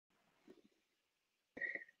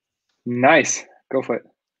Nice. Go for it.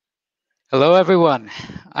 Hello, everyone.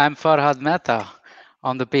 I'm Farhad Mehta.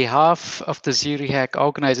 On the behalf of the ZuriHac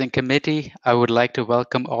Organizing Committee, I would like to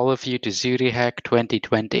welcome all of you to ZuriHac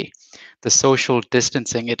 2020, the Social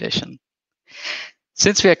Distancing Edition.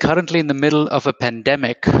 Since we are currently in the middle of a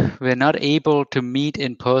pandemic, we're not able to meet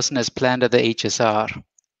in person as planned at the HSR.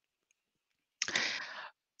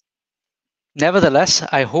 Nevertheless,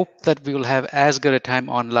 I hope that we will have as good a time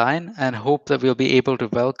online and hope that we'll be able to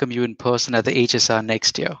welcome you in person at the HSR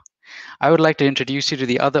next year. I would like to introduce you to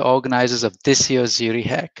the other organizers of this year's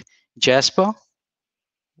ZuriHac. Jasper,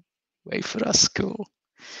 wait for us, cool.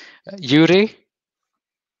 Yuri,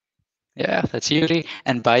 yeah, that's Yuri,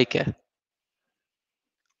 and Baike.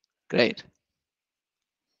 Great.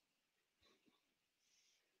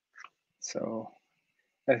 So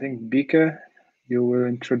I think Bika, you will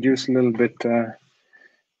introduce a little bit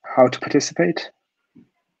how to participate.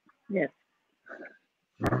 Yes.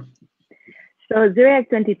 So ZuriHac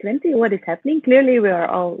 2020, what is happening? Clearly, we are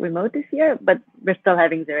all remote this year, but we're still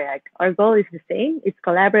having ZuriHac. Our goal is the same. It's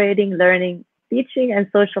collaborating, learning, teaching, and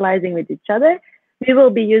socializing with each other. We will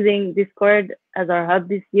be using Discord as our hub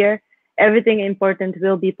this year. Everything important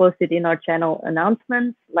will be posted in our channel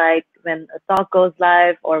announcements, like when a talk goes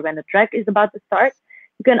live or when a track is about to start.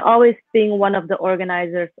 You can always ping one of the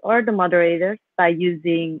organizers or the moderators by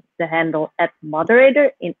using the handle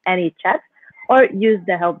 @moderator in any chat, or use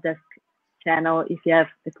the help desk channel if you have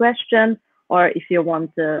a question or if you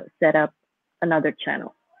want to set up another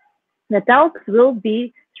channel. The talks will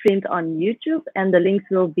be streamed on YouTube and the links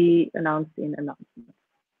will be announced in announcements.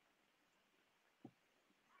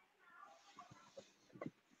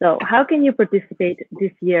 So how can you participate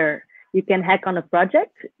this year? You can hack on a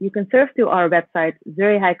project. You can surf to our website,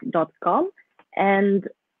 ZuriHac.com, and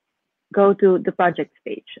go to the projects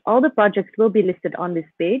page. All the projects will be listed on this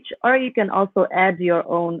page, or you can also add your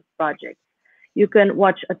own projects. You can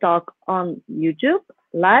watch a talk on YouTube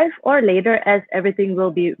live or later, as everything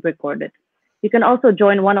will be recorded. You can also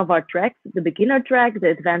join one of our tracks, the beginner track, the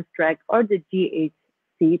advanced track, or the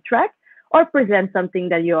GHC track, or present something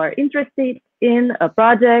that you are interested in, a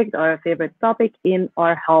project or a favorite topic in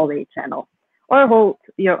our hallway channel, or hold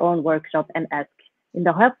your own workshop and ask in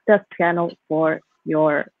the help desk channel for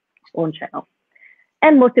your own channel.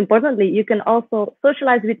 And most importantly, you can also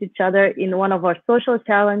socialize with each other in one of our social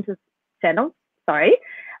challenges channels,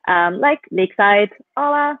 like Lakeside,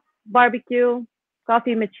 Ola, Barbecue,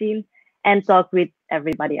 Coffee Machine, and talk with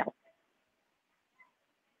everybody else.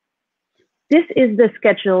 This is the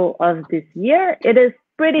schedule of this year. It is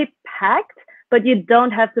pretty packed, but you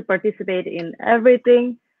don't have to participate in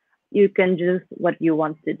everything. You can choose what you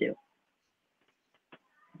want to do.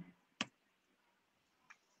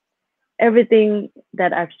 Everything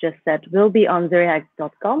that I've just said will be on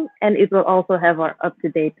ZuriHac.com, and it will also have our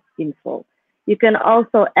up-to-date info. You can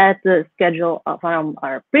also add the schedule from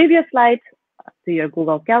our previous slide to your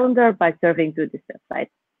Google Calendar by surfing to this website.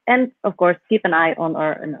 And of course, keep an eye on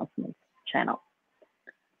our announcements channel.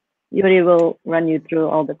 Yuri will run you through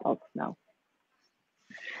all the talks now.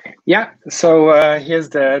 Yeah, so here's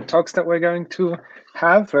the talks that we're going to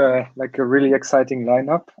have, like a really exciting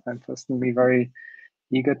lineup. I'm personally very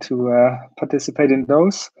eager to participate in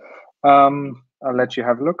those. I'll let you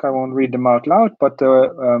have a look. I won't read them out loud, but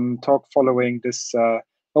the talk following this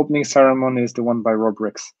opening ceremony is the one by Rob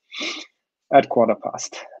Ricks at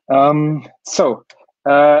 15:15. So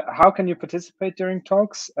how can you participate during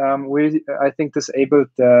talks? I think disabled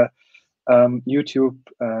the YouTube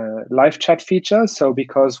live chat feature. So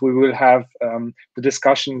because we will have the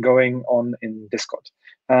discussion going on in Discord,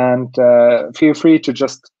 and feel free to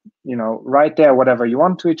just write there whatever you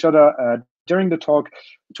want to each other during the talk.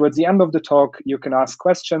 Towards the end of the talk, you can ask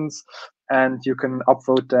questions and you can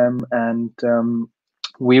upvote them, and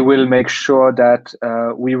we will make sure that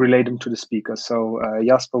we relay them to the speaker. So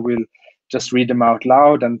Jasper will just read them out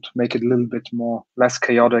loud and make it a little bit less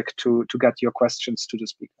chaotic to get your questions to the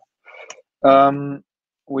speaker.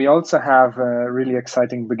 We also have a really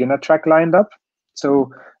exciting beginner track lined up.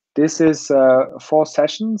 So this is 4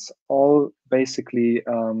 sessions, all basically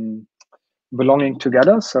belonging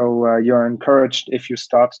together. So you're encouraged if you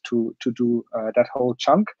start to do that whole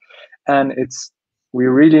chunk. And we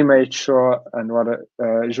really made sure, and rather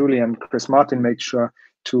Julie and Chris Martin made sure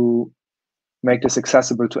to make this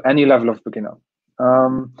accessible to any level of beginner.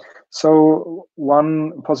 So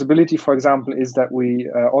one possibility, for example, is that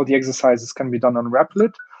all the exercises can be done on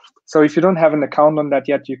Replit. So if you don't have an account on that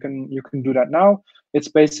yet, you can do that now. It's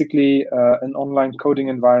basically an online coding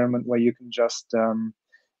environment where you can just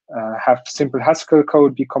have simple Haskell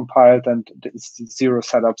code be compiled, and it's zero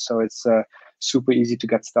setup. So it's super easy to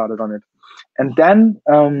get started on it. And then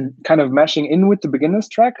kind of mashing in with the beginners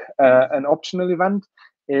track, an optional event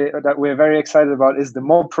that we're very excited about is the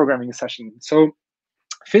mob programming session. So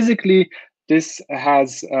physically, this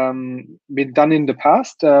has been done in the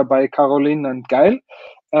past by Caroline and Gail,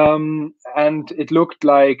 and it looked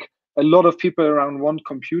like a lot of people around one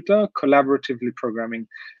computer collaboratively programming.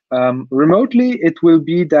 Remotely, it will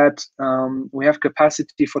be that we have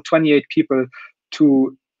capacity for 28 people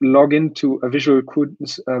to log into a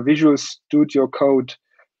Visual Studio Code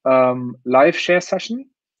live share session.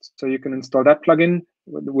 So you can install that plugin.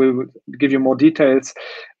 We'll give you more details.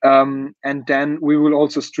 And then we will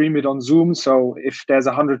also stream it on Zoom. So if there's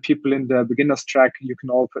 100 people in the beginners track, you can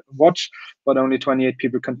all watch, but only 28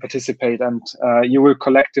 people can participate. And you will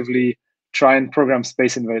collectively try and program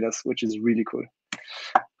Space Invaders, which is really cool.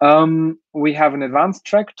 We have an advanced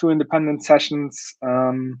track, 2 independent sessions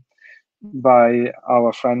by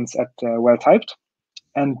our friends at Well Typed.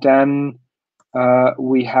 And then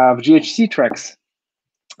we have GHC tracks,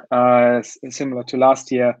 similar to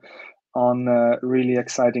last year, on really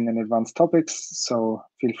exciting and advanced topics. So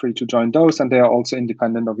feel free to join those. And they are also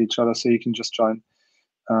independent of each other. So you can just join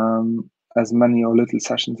as many or little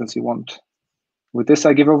sessions as you want. With this,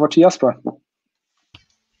 I give over to Jasper.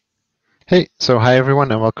 Hey, so hi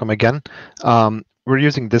everyone and welcome again. We're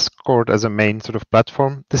using Discord as a main sort of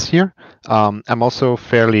platform this year. I'm also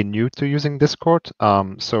fairly new to using Discord,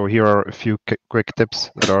 so here are a few quick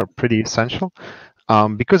tips that are pretty essential.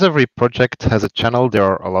 Because every project has a channel, there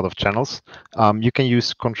are a lot of channels. You can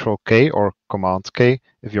use Control-K or Command-K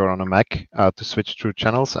if you're on a Mac to switch through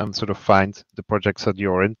channels and sort of find the projects that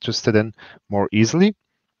you're interested in more easily.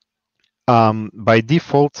 By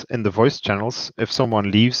default, in the voice channels, if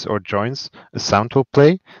someone leaves or joins, a sound will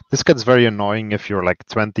play. This gets very annoying if you're like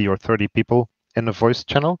 20 or 30 people in a voice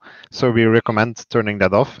channel, so we recommend turning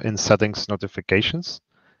that off in settings notifications.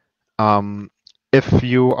 If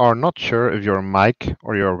you are not sure if your mic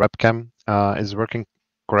or your webcam is working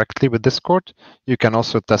correctly with Discord, you can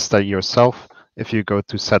also test that yourself if you go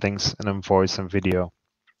to settings and then voice and video.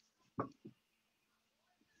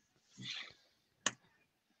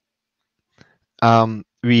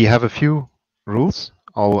 We have a few rules.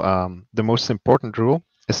 The most important rule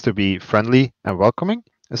is to be friendly and welcoming,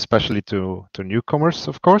 especially to newcomers,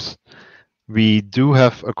 of course. We do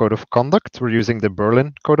have a code of conduct. We're using the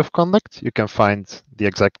Berlin Code of Conduct. You can find the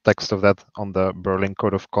exact text of that on the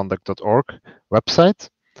berlincodeofconduct.org website.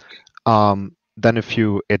 Then a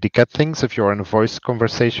few etiquette things. If you're in a voice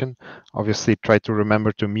conversation, obviously try to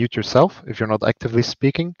remember to mute yourself if you're not actively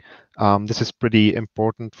speaking. This is pretty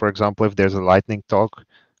important, for example, if there's a lightning talk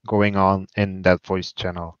going on in that voice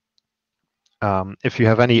channel. If you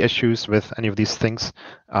have any issues with any of these things,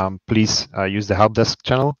 please use the help desk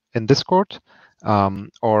channel in Discord.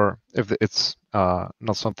 Or if it's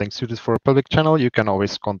not something suited for a public channel, you can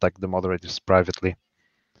always contact the moderators privately.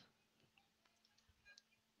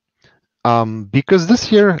 Because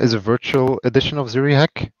this year is a virtual edition of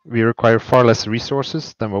ZuriHac, we require far less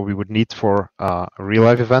resources than what we would need for a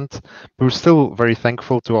real-life event. But we're still very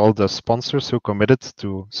thankful to all the sponsors who committed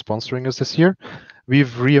to sponsoring us this year.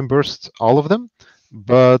 We've reimbursed all of them,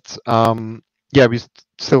 but yeah, we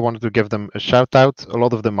still wanted to give them a shout out. A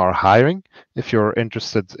lot of them are hiring. If you're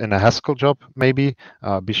interested in a Haskell job, maybe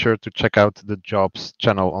be sure to check out the jobs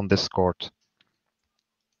channel on Discord.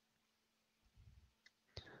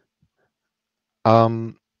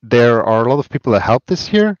 There are a lot of people that helped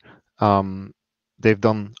this year. They've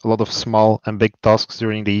done a lot of small and big tasks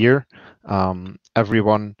during the year.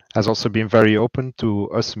 Everyone has also been very open to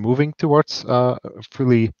us moving towards a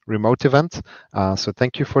fully remote event. So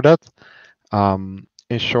thank you for that.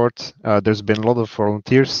 In short, there's been a lot of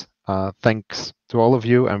volunteers. Thanks to all of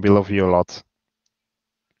you, and we love you a lot.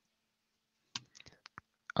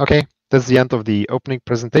 Okay, that's the end of the opening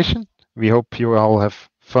presentation. We hope you all have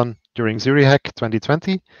fun during ZuriHac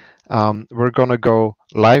 2020. We're gonna go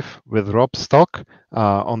live with Rob's talk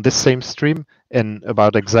on this same stream in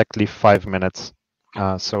about exactly 5 minutes.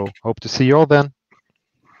 So hope to see you all then.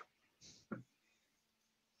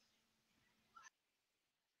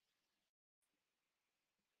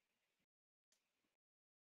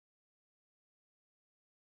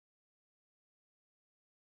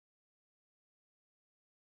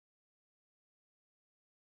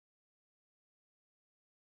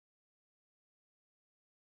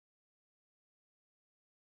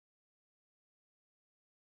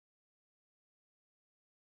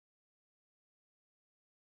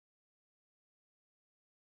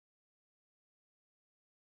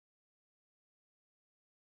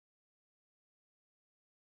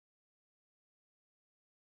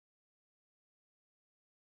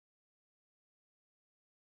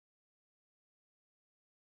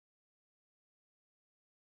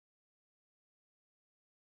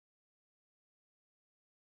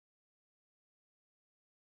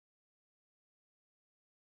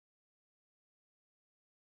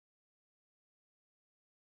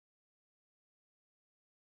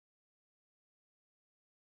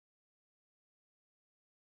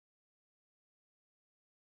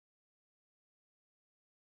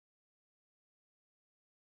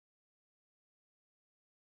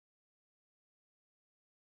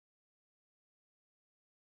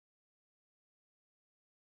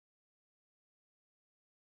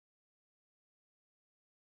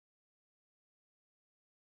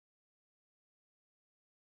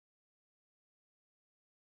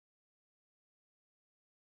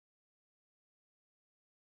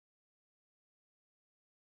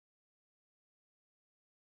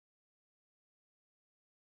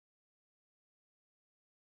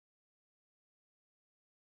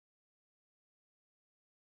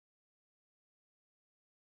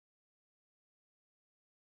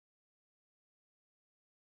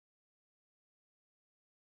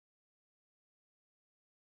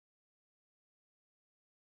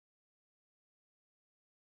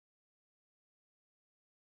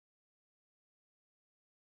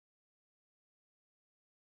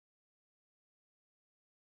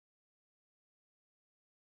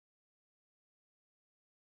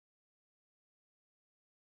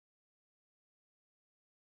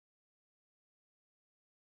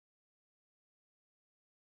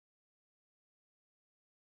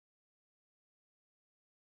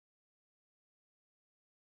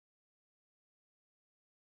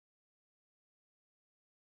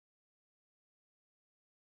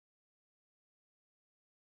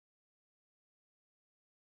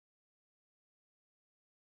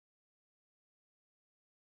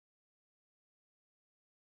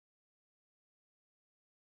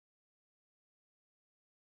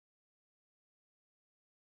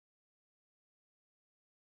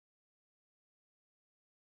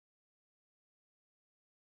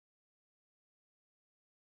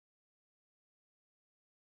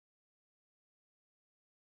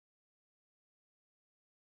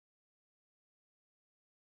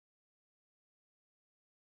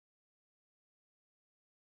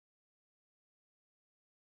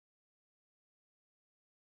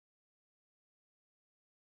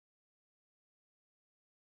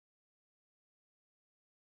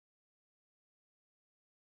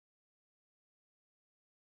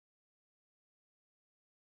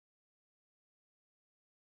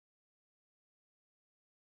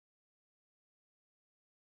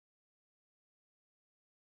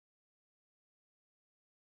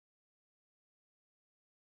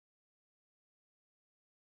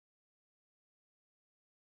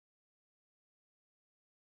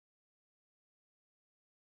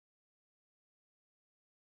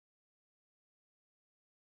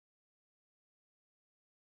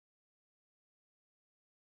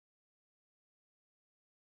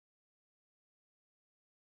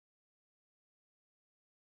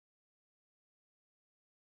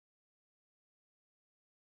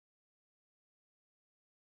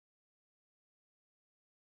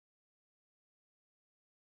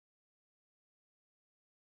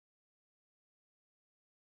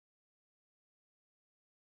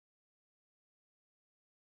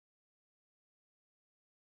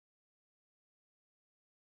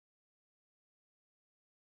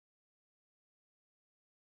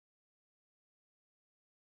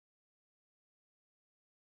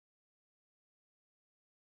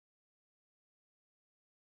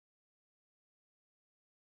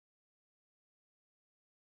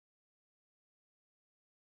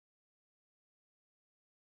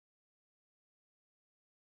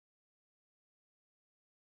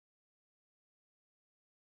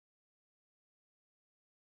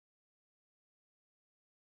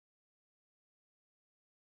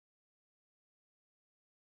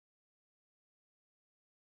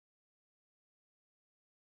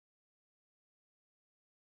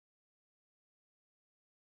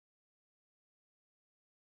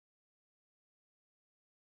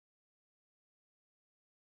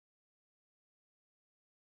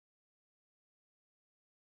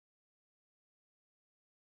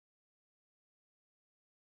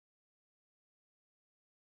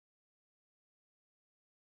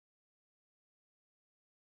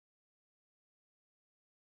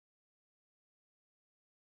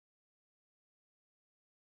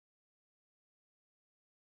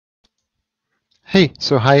 Hey,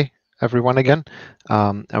 so hi everyone again,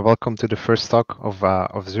 and welcome to the first talk of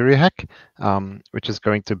ZuriHac, which is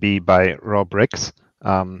going to be by Rob Ricks.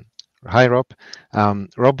 Hi, Rob.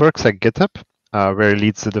 Rob works at GitHub, where he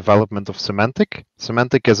leads the development of Semantic.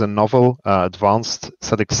 Semantic is a novel, advanced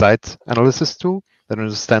static site analysis tool that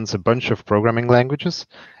understands a bunch of programming languages.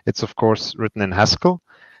 It's of course written in Haskell,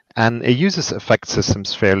 and it uses effect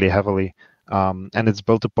systems fairly heavily, and it's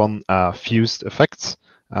built upon fused effects,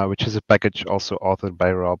 which is a package also authored by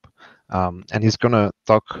Rob. And he's going to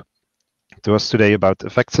talk to us today about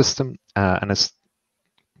effect system, and his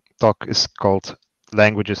talk is called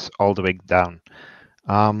Languages All the Way Down.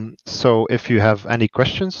 So if you have any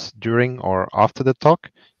questions during or after the talk,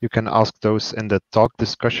 you can ask those in the talk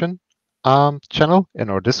discussion channel in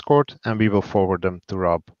our Discord, and we will forward them to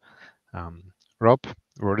Rob. Rob,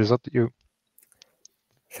 word is up to you.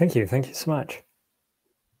 Thank you so much.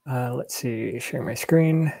 Let's see, share my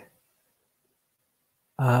screen.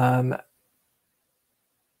 I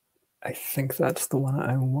think that's the one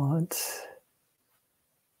I want.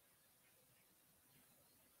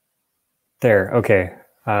 There, okay.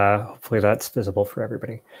 Hopefully that's visible for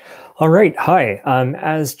everybody. All right, hi.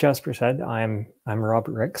 As Jasper said, I'm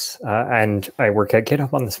Robert Ricks, and I work at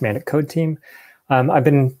GitHub on the semantic code team. I've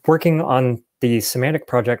been working on the semantic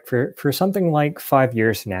project for something like 5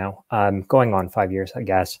 years now, going on 5 years, I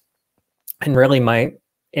guess. And really my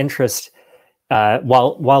interest,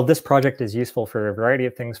 while this project is useful for a variety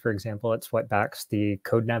of things, for example, it's what backs the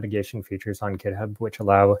code navigation features on GitHub, which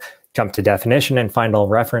allow jump to definition and find all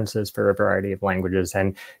references for a variety of languages.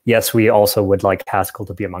 And yes, we also would like Haskell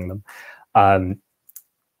to be among them.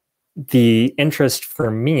 The interest for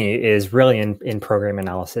me is really in program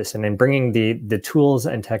analysis and in bringing the tools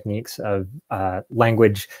and techniques of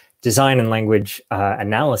language design and language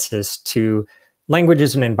analysis to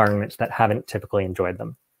languages and environments that haven't typically enjoyed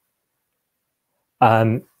them.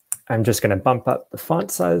 I'm just going to bump up the font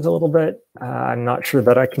size a little bit. I'm not sure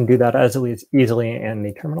that I can do that as easily in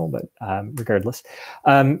the terminal, but regardless.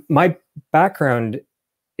 My background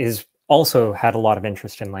is also had a lot of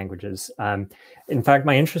interest in languages. In fact,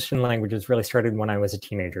 my interest in languages really started when I was a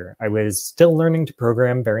teenager. I was still learning to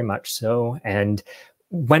program, very much so, and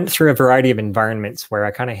went through a variety of environments where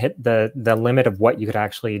I kind of hit the limit of what you could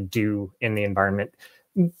actually do in the environment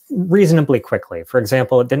reasonably quickly. For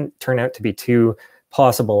example, it didn't turn out to be too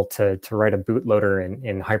possible to write a bootloader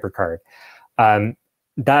in HyperCard.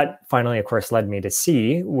 That finally, of course, led me to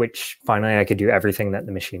C, which finally I could do everything that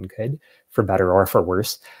the machine could, for better or for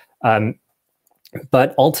worse.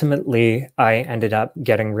 But ultimately, I ended up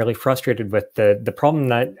getting really frustrated with the problem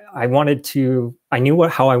that I knew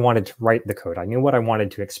how I wanted to write the code. I knew what I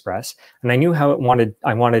wanted to express, and I knew how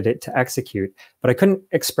I wanted it to execute, but I couldn't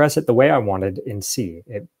express it the way I wanted in C.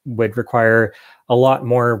 It would require a lot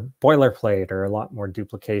more boilerplate or a lot more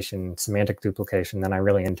duplication, semantic duplication than I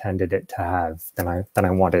really intended it to have, than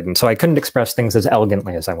I wanted. And so I couldn't express things as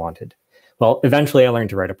elegantly as I wanted. Well, eventually I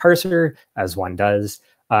learned to write a parser, as one does,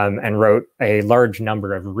 and wrote a large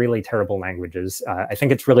number of really terrible languages. I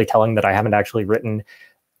think it's really telling that I haven't actually written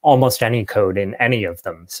almost any code in any of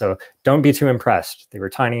them. So don't be too impressed. They were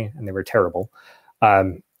tiny and they were terrible.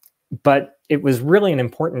 But it was really an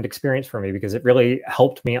important experience for me because it really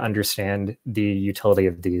helped me understand the utility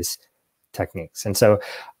of these techniques. And so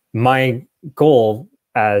my goal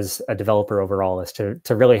as a developer overall is to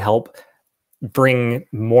really help bring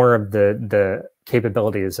more of the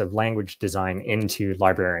capabilities of language design into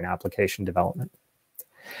library and application development.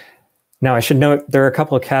 Now, I should note there are a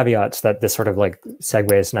couple of caveats that this sort of like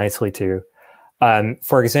segues nicely to.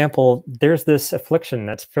 For example, there's this affliction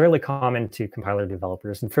that's fairly common to compiler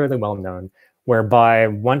developers and fairly well known, whereby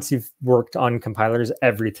once you've worked on compilers,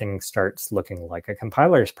 everything starts looking like a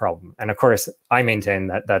compiler's problem. And of course, I maintain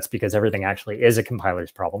that that's because everything actually is a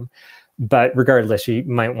compiler's problem. But regardless, you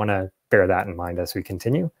might want to bear that in mind as we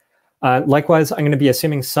continue. Likewise, I'm going to be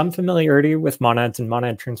assuming some familiarity with monads and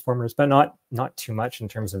monad transformers, but not too much in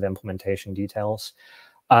terms of implementation details.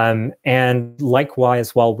 And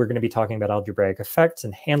likewise, while we're going to be talking about algebraic effects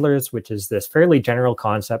and handlers, which is this fairly general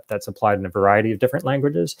concept that's applied in a variety of different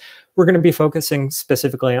languages, we're going to be focusing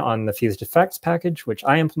specifically on the fused effects package, which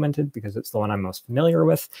I implemented because it's the one I'm most familiar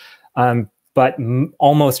with. But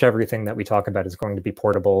almost everything that we talk about is going to be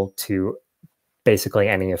portable to basically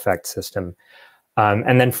any effect system.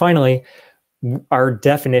 And then finally, our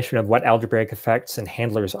definition of what algebraic effects and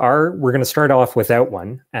handlers are, we're going to start off without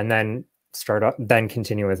one, and then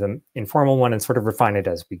continue with an informal one and sort of refine it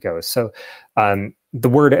as we go. So the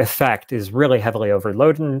word effect is really heavily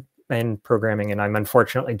overloaded in programming, and I'm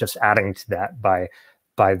unfortunately just adding to that by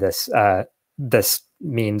this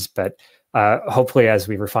means, but Hopefully, as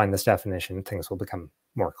we refine this definition, things will become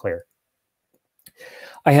more clear.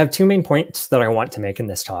 I have two main points that I want to make in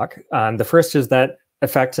this talk. The first is that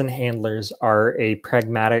effects and handlers are a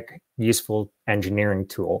pragmatic, useful engineering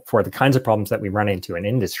tool for the kinds of problems that we run into in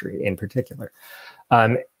industry in particular.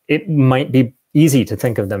 It might be easy to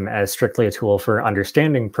think of them as strictly a tool for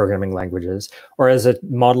understanding programming languages, or as a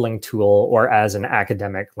modeling tool, or as an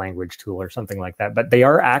academic language tool, or something like that. But they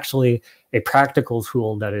are actually a practical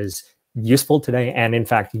tool that is useful today, and in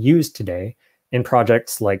fact used today in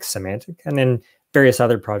projects like Semantic and in various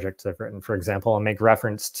other projects I've written. For example, I'll make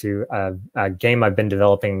reference to a game I've been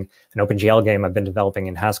developing, an OpenGL game I've been developing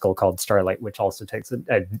in Haskell called Starlight, which also takes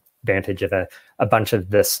advantage of a bunch of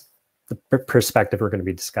the perspective we're going to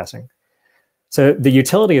be discussing. So the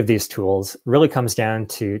utility of these tools really comes down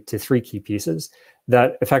to three key pieces: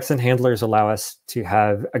 that effects and handlers allow us to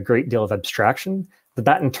have a great deal of abstraction,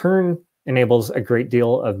 that in turn enables a great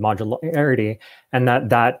deal of modularity, and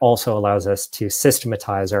that also allows us to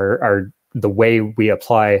systematize the way we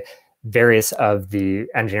apply various of the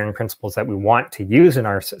engineering principles that we want to use in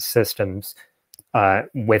our systems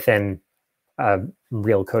within a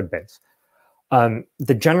real code base.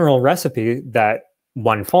 The general recipe that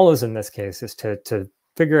one follows in this case is to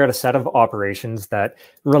figure out a set of operations that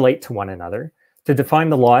relate to one another, to define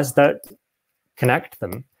the laws that connect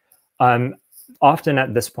them. Often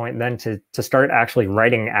at this point, then to start actually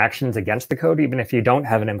writing actions against the code, even if you don't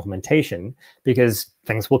have an implementation, because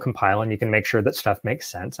things will compile and you can make sure that stuff makes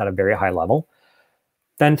sense at a very high level.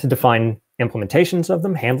 Then to define implementations of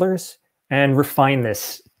them, handlers, and refine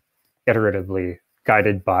this iteratively,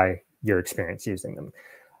 guided by your experience using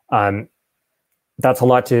them. That's a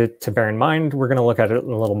lot to bear in mind. We're going to look at it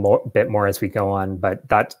a little bit more as we go on, but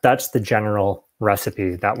that's the general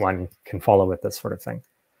recipe that one can follow with this sort of thing.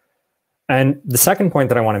 And the second point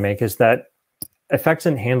that I want to make is that effects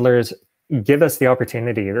and handlers give us the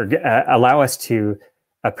opportunity, or allow us to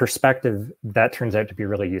a perspective that turns out to be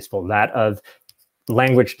really useful, that of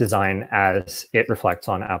language design as it reflects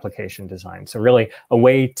on application design. So really a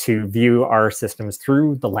way to view our systems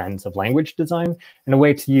through the lens of language design, and a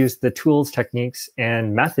way to use the tools, techniques,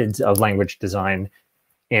 and methods of language design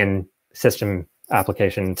in system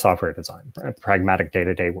application software design, pragmatic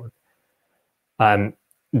day-to-day work.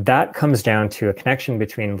 That comes down to a connection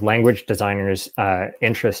between language designers'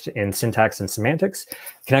 interest in syntax and semantics,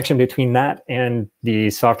 connection between that and the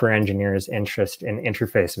software engineers' interest in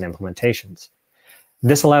interface and implementations.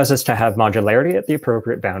 This allows us to have modularity at the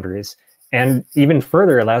appropriate boundaries, and even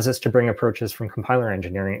further allows us to bring approaches from compiler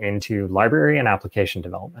engineering into library and application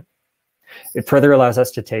development. It further allows us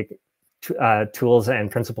to take tools and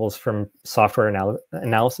principles from software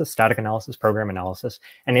analysis, static analysis, program analysis,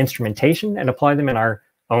 and instrumentation, and apply them in our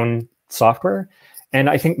own software. And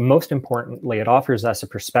I think most importantly, it offers us a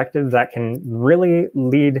perspective that can really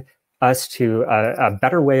lead us to a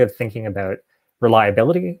better way of thinking about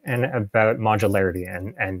reliability and about modularity,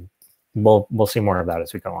 and we'll see more of that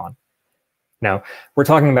as we go on. Now, we're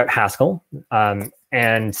talking about Haskell,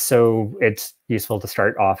 and so it's useful to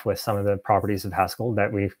start off with some of the properties of Haskell that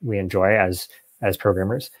we enjoy as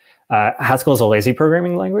programmers. Haskell is a lazy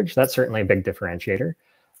programming language. That's certainly a big differentiator.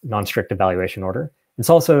 Non-strict evaluation order. It's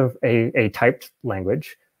also a typed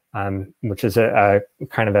language, which is a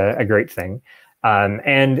kind of a great thing.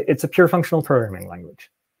 And it's a pure functional programming language.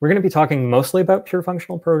 We're going to be talking mostly about pure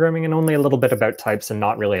functional programming and only a little bit about types and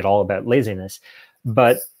not really at all about laziness.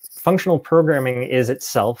 But functional programming is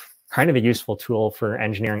itself kind of a useful tool for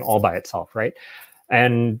engineering all by itself, right?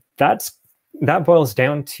 And that boils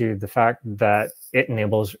down to the fact that it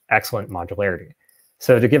enables excellent modularity.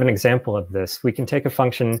 So to give an example of this, we can take a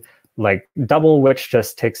function like double, which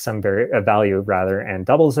just takes some value rather and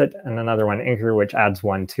doubles it, and another one, incre, which adds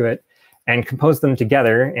 1 to it, and compose them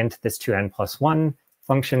together into this 2n+1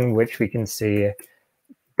 function, which we can see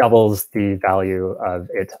doubles the value of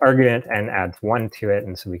its argument and adds 1 to it.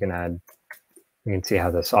 And so we can see how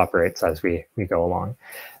this operates as we go along.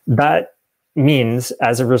 That means,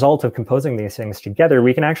 as a result of composing these things together,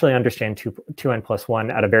 we can actually understand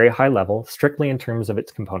 2n+1 at a very high level, strictly in terms of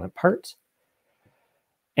its component parts.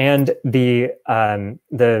 And the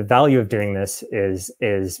value of doing this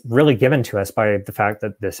is really given to us by the fact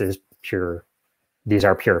that these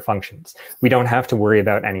are pure functions. We don't have to worry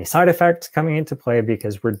about any side effects coming into play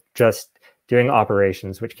because we're just doing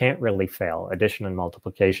operations which can't really fail, addition and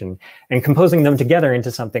multiplication, and composing them together into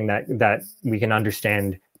something that we can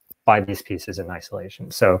understand by these pieces in isolation.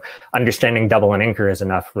 So understanding double and incre is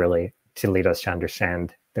enough really to lead us to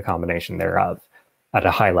understand the combination thereof at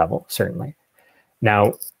a high level, certainly.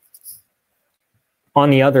 Now, On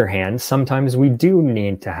the other hand, sometimes we do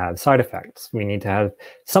need to have side effects. We need to have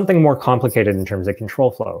something more complicated in terms of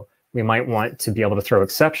control flow. We might want to be able to throw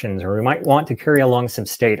exceptions, or we might want to carry along some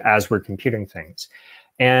state as we're computing things.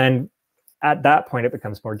 And at that point, it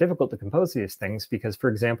becomes more difficult to compose these things because, for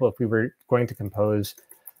example, if we were going to compose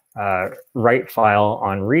write file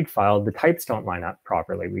on read file, the types don't line up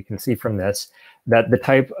properly. We can see from this that the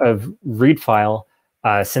type of read file,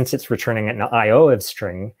 since it's returning an IO of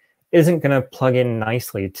string, isn't going to plug in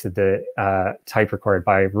nicely to the type required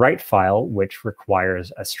by write file, which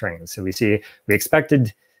requires a string. So we see we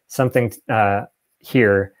expected something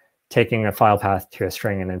here taking a file path to a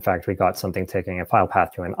string, and in fact, we got something taking a file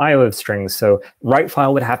path to an IO of strings. So write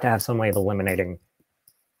file would have to have some way of eliminating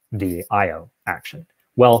the IO action.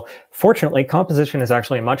 Well, fortunately, composition is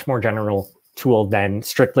actually a much more general tool than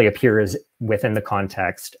strictly appears within the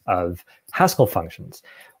context of Haskell functions.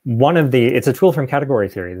 It's a tool from category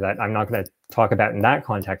theory that I'm not going to talk about in that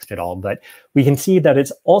context at all, but we can see that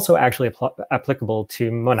it's also actually applicable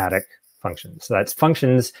to monadic functions. So that's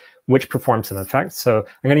functions which perform some effects. So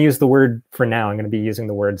I'm going to use the word for now. I'm going to be using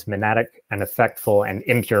the words monadic and effectful and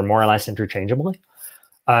impure more or less interchangeably.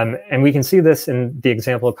 And we can see this in the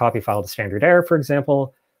example of copy file to standard error, for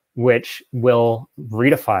example, which will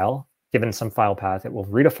read a file, given some file path. It will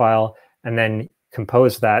read a file and then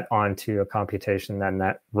compose that onto a computation then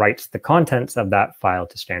that writes the contents of that file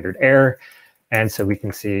to standard error. And so we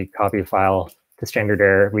can see copy file to standard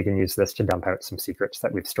error. We can use this to dump out some secrets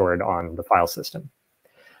that we've stored on the file system.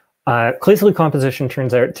 Closely composition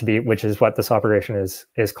turns out to be, which is what this operation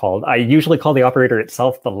is called. I usually call the operator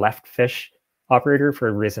itself the left fish operator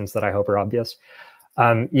for reasons that I hope are obvious.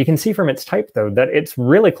 You can see from its type, though, that it's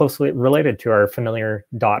really closely related to our familiar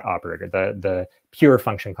dot operator, the pure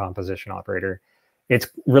function composition operator. It's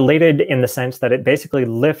related in the sense that it basically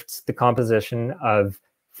lifts the composition of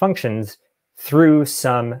functions through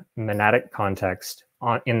some monadic context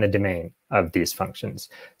in the domain of these functions.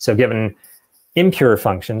 So given impure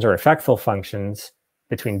functions or effectful functions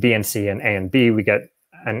between B and C and A and B, we get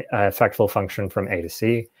an effectful function from A to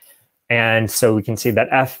C. And so we can see that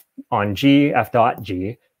F on G, F dot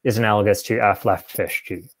G, is analogous to F left fish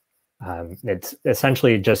G. It's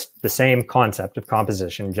essentially just the same concept of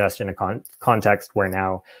composition, just in a context where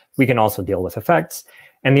now we can also deal with effects.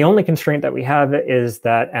 And the only constraint that we have is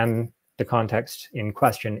that M, the context in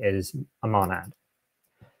question, is a monad.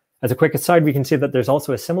 As a quick aside, we can see that there's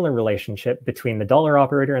also a similar relationship between the dollar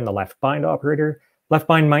operator and the left bind operator. Left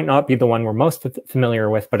bind might not be the one we're most familiar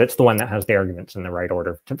with, but it's the one that has the arguments in the right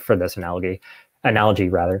order for this analogy.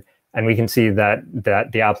 And we can see that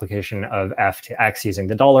the application of F to X using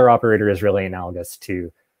the dollar operator is really analogous to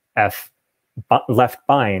F left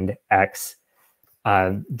bind X,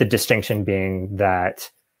 the distinction being that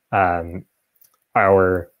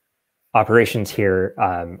our operations here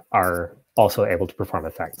are also able to perform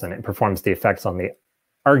effects, and it performs the effects on the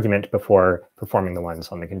argument before performing the ones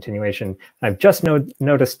on the continuation. I've just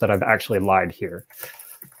noticed that I've actually lied here.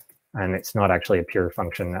 And it's not actually a pure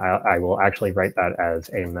function. I will actually write that as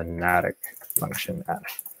a monadic function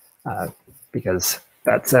F, because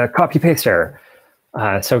that's a copy-paste error.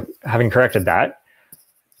 So having corrected that,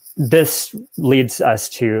 this leads us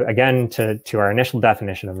to, again, to our initial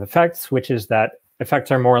definition of effects, which is that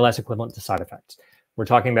effects are more or less equivalent to side effects. We're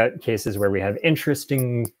talking about cases where we have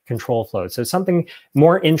interesting control flows. So something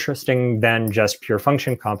more interesting than just pure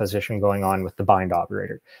function composition going on with the bind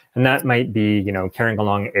operator. And that might be, carrying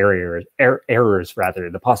along errors rather,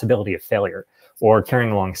 the possibility of failure, or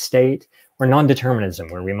carrying along state, or non-determinism,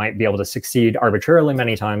 where we might be able to succeed arbitrarily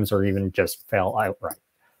many times or even just fail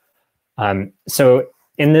outright. So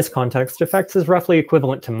in this context, effects is roughly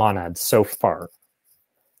equivalent to monads so far.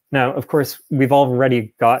 Now, of course, we've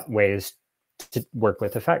already got ways to work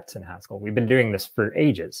with effects in Haskell. We've been doing this for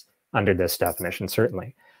ages under this definition,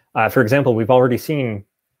 certainly. For example, we've already seen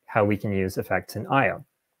how we can use effects in IO.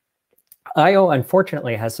 IO,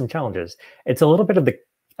 unfortunately, has some challenges. It's a little bit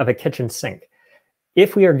of a kitchen sink.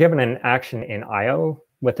 If we are given an action in IO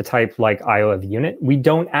with the type like IO of unit, we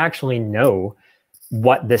don't actually know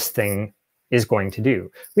what this thing is going to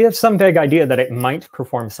do. We have some vague idea that it might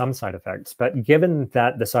perform some side effects, but given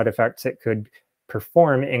that the side effects it could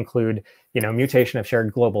perform include, mutation of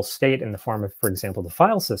shared global state in the form of, for example, the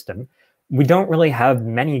file system, we don't really have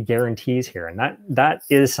many guarantees here. And that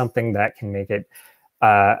is something that can make it,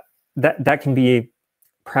 that can be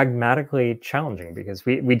pragmatically challenging, because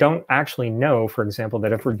we don't actually know, for example,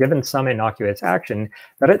 that if we're given some innocuous action,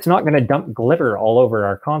 that it's not going to dump glitter all over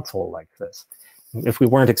our console like this. If we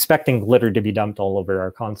weren't expecting glitter to be dumped all over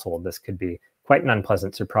our console, this could be quite an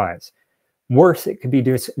unpleasant surprise. Worse, it could be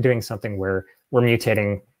doing something where we're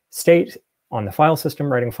mutating state on the file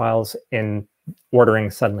system, writing files in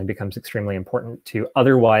ordering suddenly becomes extremely important to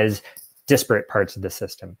otherwise disparate parts of the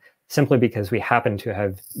system, simply because we happen to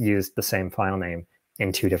have used the same file name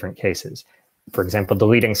in 2 different cases. For example,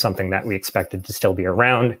 deleting something that we expected to still be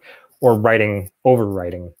around, or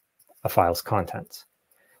overwriting a file's contents.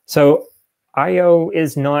 So I/O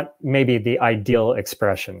is not maybe the ideal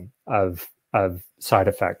expression of side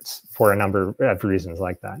effects for a number of reasons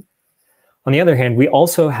like that. On the other hand, we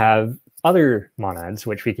also have other monads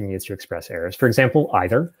which we can use to express errors. For example,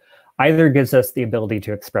 either. Either gives us the ability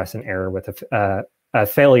to express an error with a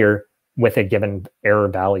failure with a given error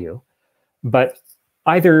value. But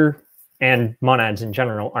either and monads in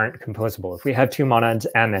general aren't composable. If we have 2 monads,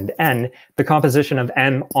 m and n, the composition of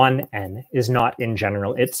m on n is not in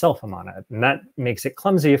general itself a monad. And that makes it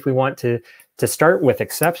clumsy if we want to start with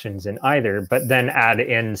exceptions in either, but then add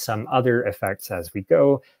in some other effects as we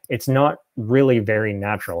go. It's not really very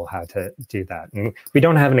natural how to do that. And we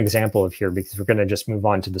don't have an example of here because we're going to just move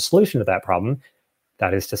on to the solution to that problem.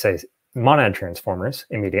 That is to say, monad transformers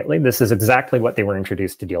immediately. This is exactly what they were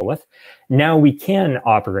introduced to deal with. Now we can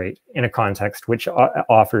operate in a context which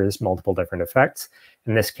offers multiple different effects,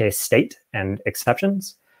 in this case, state and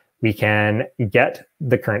exceptions. We can get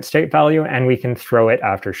the current state value and we can throw it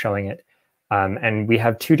after showing it. And we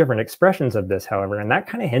have 2 different expressions of this, however, and that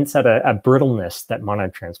kind of hints at a brittleness that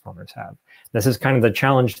monad transformers have. This is kind of the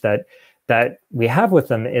challenge that we have with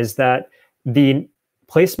them, is that the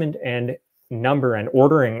placement and number and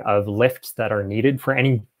ordering of lifts that are needed for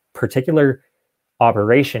any particular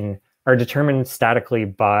operation are determined statically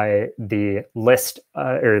by the list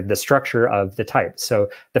or the structure of the type. So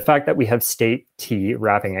the fact that we have state t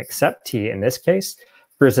wrapping except t in this case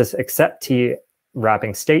versus except t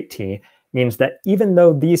wrapping state t means that even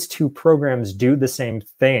though these 2 programs do the same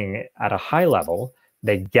thing at a high level,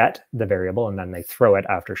 they get the variable and then they throw it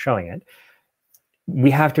after showing it, we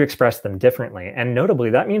have to express them differently. And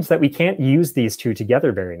notably, that means that we can't use these 2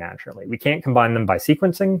 together very naturally. We can't combine them by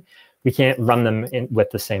sequencing. We can't run them with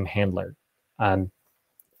the same handler.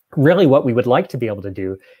 Really, what we would like to be able to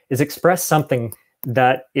do is express something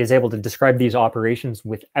that is able to describe these operations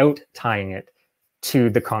without tying it to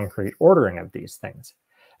the concrete ordering of these things.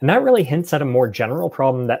 And that really hints at a more general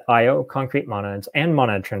problem that I/O, concrete monads, and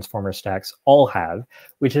monad transformer stacks all have,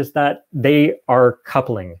 which is that they are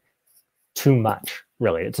coupling too much,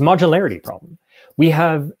 really. It's a modularity problem. We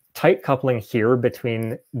have tight coupling here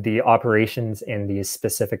between the operations in these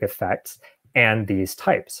specific effects and these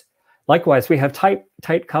types. Likewise, we have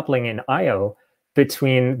tight coupling in I/O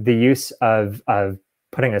between the use of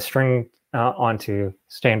putting a string onto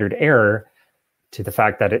standard error to the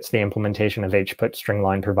fact that it's the implementation of hput string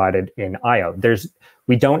line provided in I/O.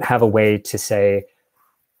 We don't have a way to say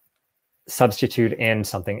substitute in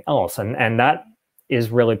something else, and that is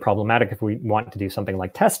really problematic if we want to do something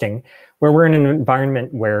like testing, where we're in an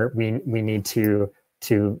environment where we need to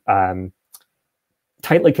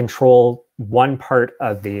tightly control one part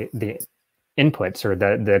of the inputs or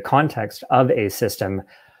the context of a system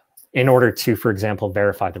in order to, for example,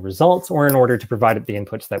 verify the results, or in order to provide it the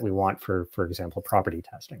inputs that we want for example, property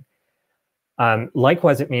testing.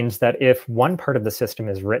 Likewise, it means that if one part of the system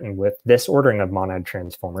is written with this ordering of monad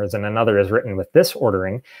transformers and another is written with this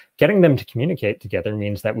ordering, getting them to communicate together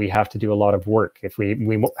means that we have to do a lot of work. If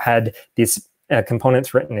we had these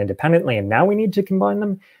components written independently and now we need to combine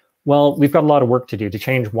them, well, we've got a lot of work to do to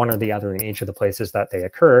change one or the other in each of the places that they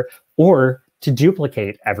occur, or to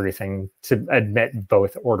duplicate everything to admit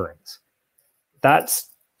both orderings.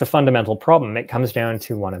 That's the fundamental problem. It comes down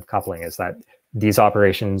to one of coupling, is that these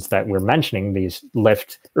operations that we're mentioning, these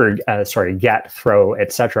lift, or get, throw,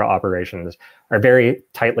 etc. operations, are very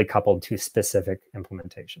tightly coupled to specific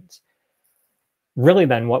implementations. Really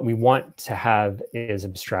then what we want to have is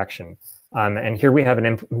abstraction. And here we have an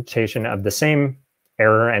implementation of the same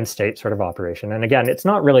error and state sort of operation. And again, it's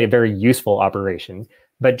not really a very useful operation,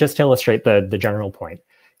 but just to illustrate the general point.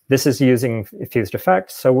 This is using fused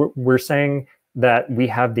effects. So we're saying that we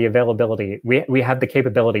have the availability, we have the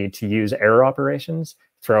capability to use error operations,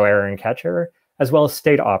 throw error and catch error, as well as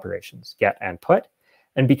state operations, get and put.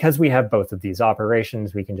 And because we have both of these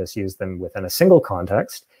operations, we can just use them within a single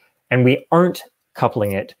context, and we aren't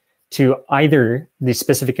coupling it to either the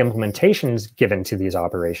specific implementations given to these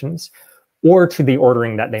operations or to the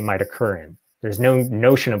ordering that they might occur in. There's no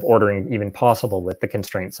notion of ordering even possible with the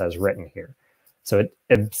constraints as written here. So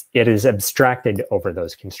it is abstracted over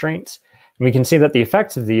those constraints. And we can see that the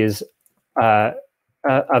effects of these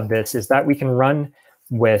this is that we can run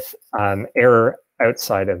with error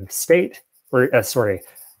outside of state, or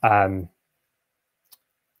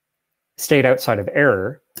state outside of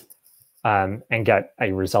error, and get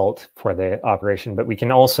a result for the operation. But we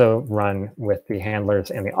can also run with the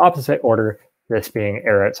handlers in the opposite order, this being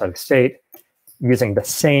error outside of state, using the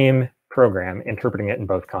same program, interpreting it in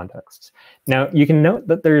both contexts. Now, you can note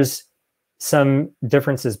that there's some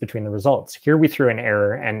differences between the results. Here we threw an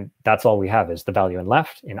error, and that's all we have is the value in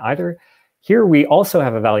left in either. Here we also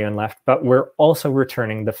have a value in left, but we're also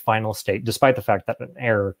returning the final state, despite the fact that an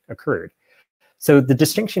error occurred. So the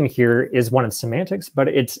distinction here is one of semantics, but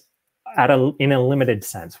it's in a limited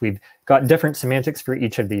sense. We've got different semantics for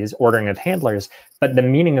each of these ordering of handlers, but the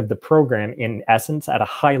meaning of the program in essence at a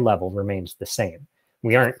high level remains the same.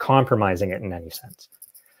 We aren't compromising it in any sense.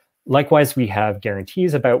 Likewise, we have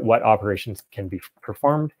guarantees about what operations can be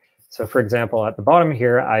performed. So for example, at the bottom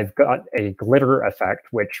here, I've got a glitter effect,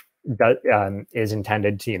 which is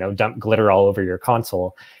intended to dump glitter all over your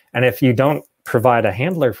console. And if you don't provide a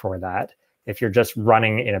handler for that, if you're just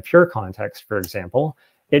running in a pure context, for example,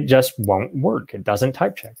 it just won't work. It doesn't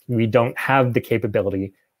type check. We don't have the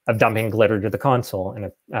capability of dumping glitter to the console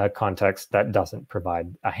in a context that doesn't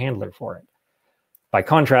provide a handler for it. By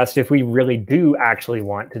contrast, if we really do actually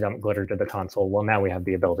want to dump glitter to the console, well, now we have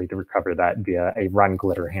the ability to recover that via a run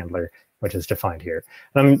glitter handler, which is defined here.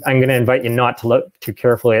 And I'm going to invite you not to look too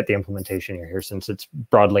carefully at the implementation here, since it's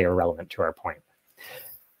broadly irrelevant to our point.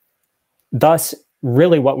 Thus,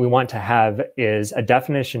 really what we want to have is a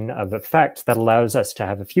definition of effects that allows us to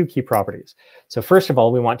have a few key properties. So first of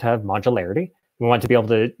all, we want to have modularity. We want to be able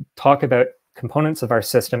to talk about components of our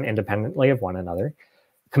system independently of one another.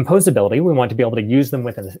 Composability, we want to be able to use them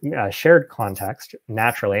within a shared context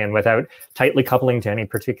naturally and without tightly coupling to any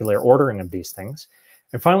particular ordering of these things.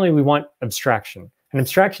 And finally, we want abstraction. And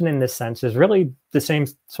abstraction in this sense is really the same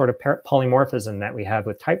sort of polymorphism that we have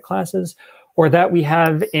with type classes, or that we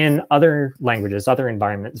have in other languages, other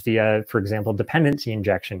environments via, for example, dependency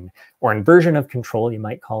injection or inversion of control, you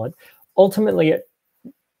might call it. Ultimately, it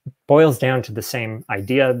boils down to the same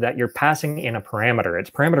idea that you're passing in a parameter. It's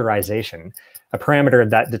parameterization, a parameter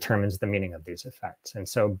that determines the meaning of these effects. And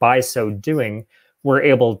so by so doing, we're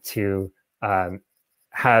able to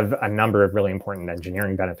have a number of really important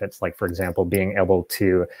engineering benefits, like, for example, being able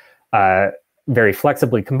to very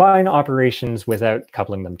flexibly combine operations without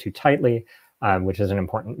coupling them too tightly, which is an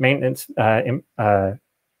important maintenance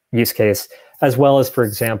use case, as well as, for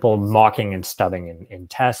example, mocking and stubbing in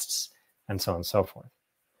tests, and so on and so forth.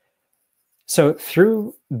 So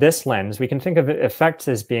through this lens, we can think of effects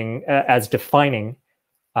as being as defining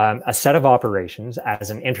a set of operations as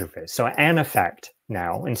an interface. So an effect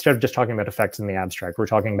now, instead of just talking about effects in the abstract, we're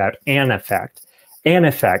talking about an effect. An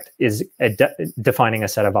effect is defining a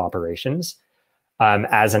set of operations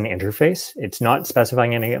as an interface. It's not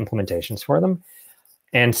specifying any implementations for them.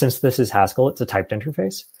 And since this is Haskell, it's a typed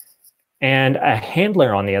interface. And a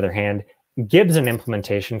handler, on the other hand, gives an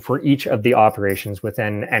implementation for each of the operations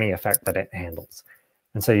within any effect that it handles.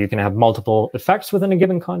 And so you can have multiple effects within a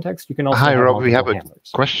given context. You can also Hi, have Rob. We have a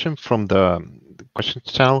handlers. question from the question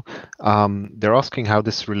channel. They're asking how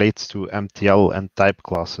this relates to MTL and type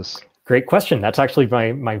classes. Great question. That's actually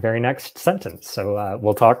my very next sentence. So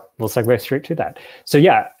we'll segue straight to that. So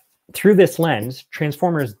yeah, through this lens,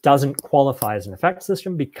 Transformers doesn't qualify as an effect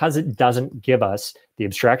system because it doesn't give us the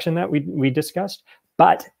abstraction that we discussed.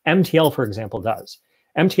 But MTL, for example, does.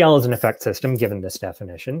 MTL is an effect system, given this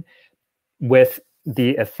definition, with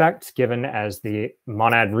the effects given as the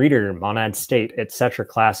monad reader, monad state, etc.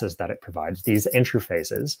 classes that it provides, these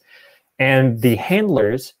interfaces, and the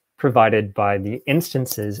handlers provided by the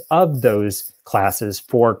instances of those classes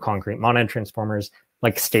for concrete monad transformers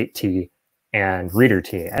like state T and reader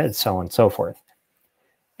T, and so on and so forth.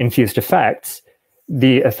 In fused effects,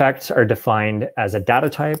 the effects are defined as a data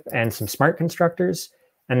type and some smart constructors,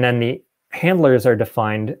 and then the handlers are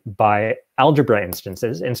defined by algebra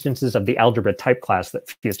instances of the algebra type class that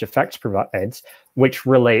fused effects provides, which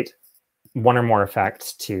relate one or more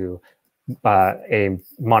effects to a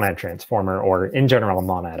monad transformer, or in general, a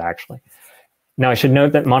monad, actually. Now, I should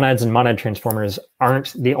note that monads and monad transformers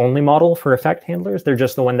aren't the only model for effect handlers. They're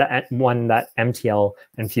just the one that MTL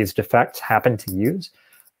and fused effects happen to use.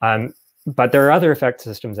 But there are other effect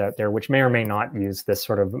systems out there which may or may not use this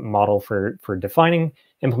sort of model for defining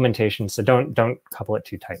implementation. So don't couple it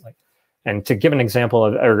too tightly. And to give an example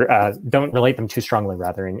of, or don't relate them too strongly,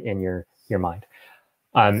 rather, in your mind.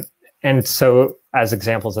 And so as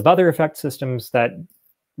examples of other effect systems that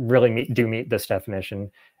really do meet this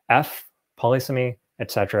definition, F, polysemy,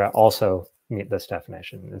 etc., also meet this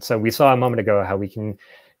definition. And so we saw a moment ago how we can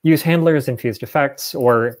use handlers in fused effects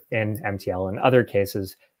or in MTL and other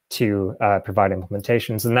cases to provide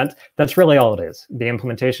implementations. And that's really all it is. The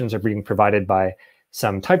implementations are being provided by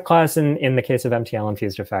some type class in the case of MTL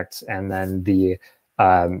infused effects, and then the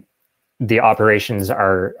operations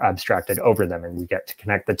are abstracted over them, and we get to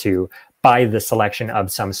connect the two by the selection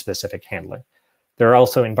of some specific handler. There are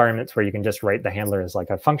also environments where you can just write the handler as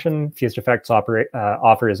like a function. Fused effects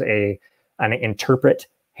offers an interpret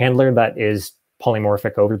handler that is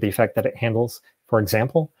polymorphic over the effect that it handles, for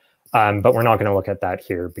example. But we're not going to look at that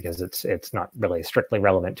here because it's not really strictly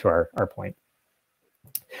relevant to our point.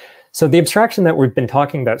 So the abstraction that we've been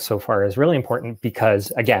talking about so far is really important because,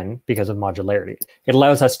 again, because of modularity. It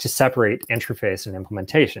allows us to separate interface and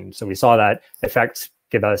implementation. So we saw that effects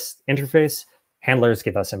give us interface, handlers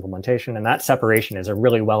give us implementation, and that separation is a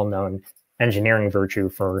really well-known engineering virtue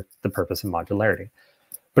for the purpose of modularity.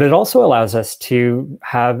 But it also allows us to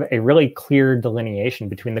have a really clear delineation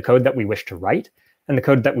between the code that we wish to write and the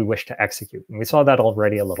code that we wish to execute. And we saw that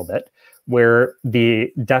already a little bit, where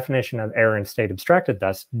the definition of error and state abstracted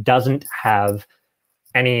thus doesn't have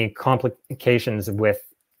any complications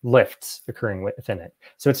with lifts occurring within it.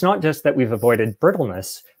 So it's not just that we've avoided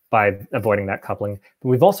brittleness by avoiding that coupling, but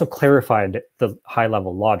we've also clarified the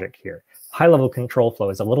high-level logic here. High-level control flow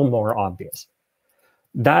is a little more obvious.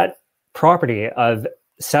 That property of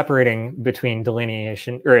separating between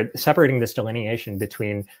delineation, or separating this delineation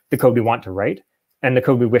between the code we want to write and the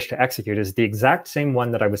code we wish to execute is the exact same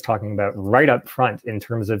one that I was talking about right up front in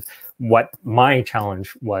terms of what my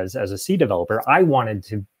challenge was as a C developer. I wanted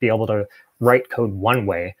to be able to write code one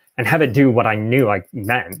way and have it do what I knew I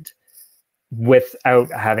meant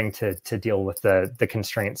without having to deal with the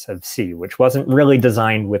constraints of C, which wasn't really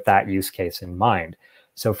designed with that use case in mind.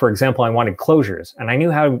 So for example, I wanted closures, and I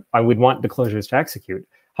knew how I would want the closures to execute,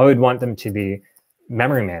 how I would want them to be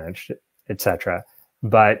memory managed, etc.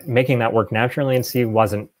 But making that work naturally in C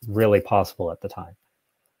wasn't really possible at the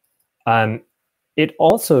time. It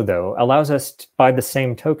also, though, allows us, by the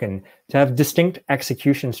same token, to have distinct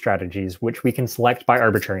execution strategies, which we can select by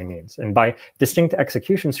arbitrary means. And by distinct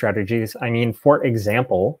execution strategies, I mean, for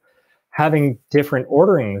example, having different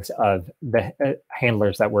orderings of the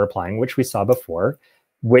handlers that we're applying, which we saw before,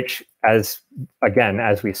 which, as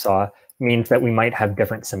we saw, means that we might have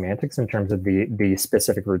different semantics in terms of the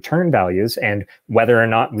specific return values and whether or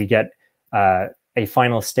not we get a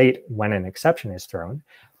final state when an exception is thrown.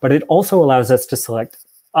 But it also allows us to select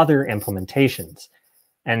other implementations.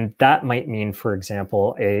 And that might mean, for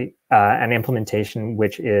example, an implementation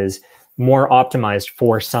which is more optimized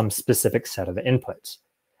for some specific set of inputs.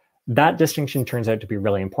 That distinction turns out to be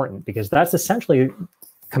really important because that's essentially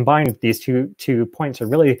combined. These two points are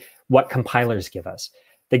really what compilers give us.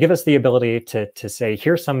 They give us the ability to say,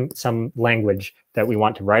 here's some language that we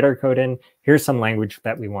want to write our code in. Here's some language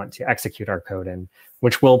that we want to execute our code in,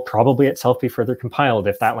 which will probably itself be further compiled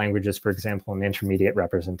if that language is, for example, an intermediate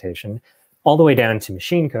representation, all the way down to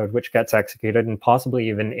machine code, which gets executed and possibly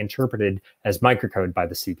even interpreted as microcode by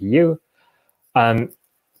the CPU.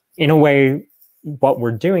 In a way, what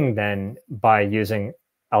we're doing then by using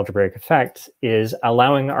algebraic effects is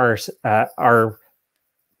allowing our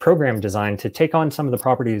program design to take on some of the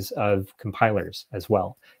properties of compilers as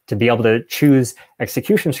well, to be able to choose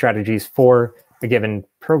execution strategies for a given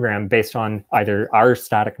program based on either our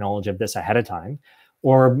static knowledge of this ahead of time,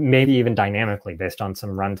 or maybe even dynamically based on some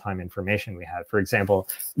runtime information we have. For example,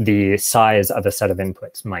 the size of a set of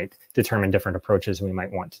inputs might determine different approaches we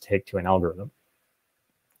might want to take to an algorithm.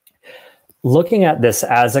 Looking at this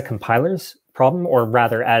as a compiler's problem, or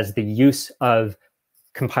rather as the use of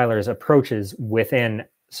compilers' approaches within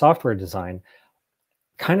software design,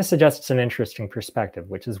 kind of suggests an interesting perspective,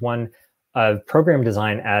 which is one of program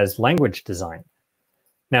design as language design.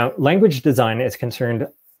 Now, language design is concerned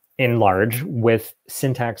in large with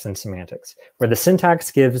syntax and semantics, where the syntax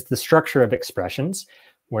gives the structure of expressions,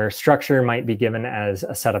 where structure might be given as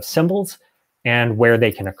a set of symbols and where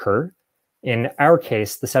they can occur. In our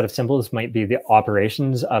case, the set of symbols might be the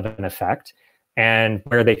operations of an effect, and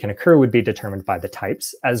where they can occur would be determined by the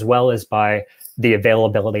types, as well as by the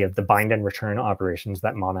availability of the bind and return operations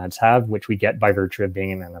that monads have, which we get by virtue of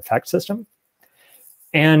being in an effect system.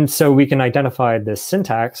 And so we can identify the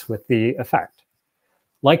syntax with the effect.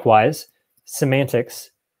 Likewise,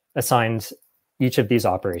 semantics assigns each of these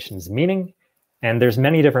operations meaning, and there's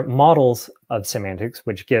many different models of semantics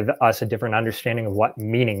which give us a different understanding of what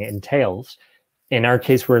meaning entails. In our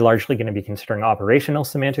case, we're largely going to be considering operational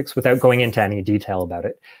semantics without going into any detail about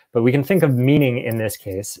it. But we can think of meaning in this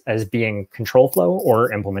case as being control flow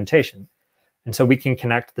or implementation. And so we can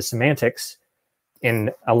connect the semantics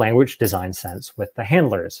in a language design sense with the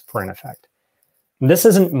handlers for an effect. This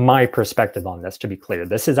isn't my perspective on this, to be clear.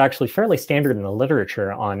 This is actually fairly standard in the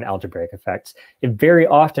literature on algebraic effects. It very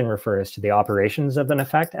often refers to the operations of an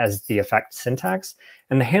effect as the effect syntax,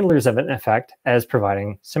 and the handlers of an effect as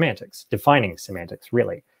providing semantics, defining semantics,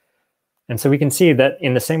 really. And so we can see that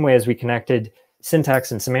in the same way as we connected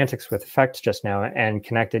syntax and semantics with effects just now and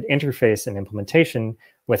connected interface and implementation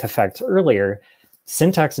with effects earlier,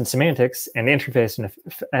 syntax and semantics and interface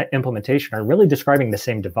and implementation are really describing the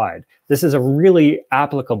same divide. This is a really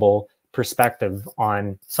applicable perspective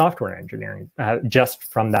on software engineering, just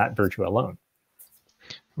from that virtue alone.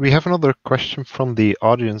 We have another question from the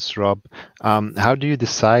audience, Rob. How do you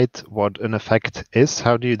decide what an effect is?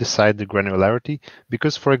 How do you decide the granularity?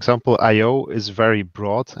 Because, for example, I/O is very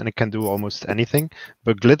broad and it can do almost anything,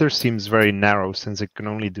 but glitter seems very narrow since it can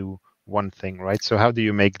only do one thing, right? So how do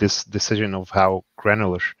you make this decision of how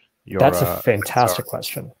granular your That's a fantastic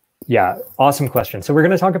question. Yeah, awesome question. So we're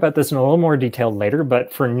going to talk about this in a little more detail later,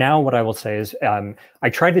 but for now, what I will say is I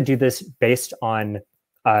try to do this based on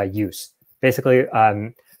use. Basically,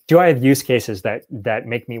 do I have use cases that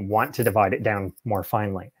make me want to divide it down more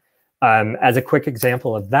finely? As a quick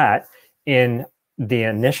example of that, in the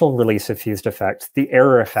initial release of fused effects, the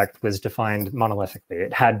error effect was defined monolithically.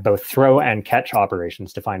 It had both throw and catch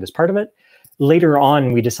operations defined as part of it. Later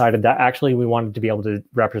on, we decided that actually we wanted to be able to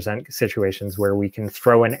represent situations where we can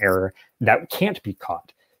throw an error that can't be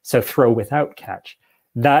caught. So throw without catch.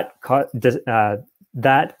 That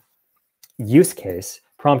use case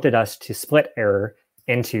prompted us to split error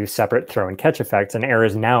into separate throw and catch effects, and error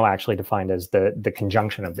is now actually defined as the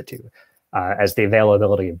conjunction of the two, as the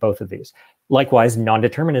availability of both of these. Likewise,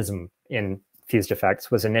 non-determinism in fused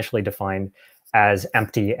effects was initially defined as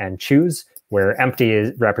empty and choose, where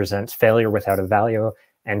empty represents failure without a value,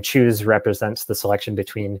 and choose represents the selection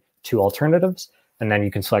between two alternatives. And then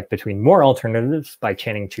you can select between more alternatives by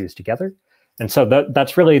chaining choose together. And so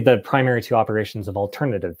that's really the primary two operations of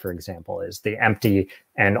alternative, for example, is the empty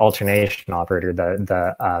and alternation operator,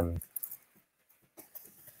 that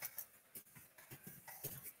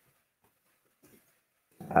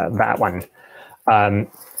one.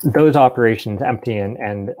 Those operations, empty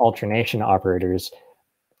and alternation operators,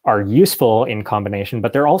 are useful in combination,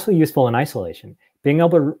 but they're also useful in isolation. Being able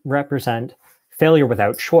to represent failure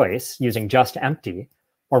without choice using just empty,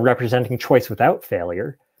 or representing choice without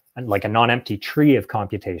failure, like a non-empty tree of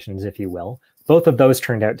computations, if you will, both of those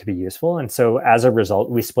turned out to be useful. And so as a result,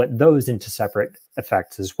 we split those into separate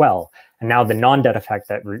effects as well. And now the non-dead effect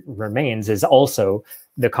that remains is also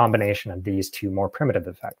the combination of these two more primitive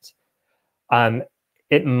effects.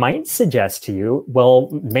 It might suggest to you, well,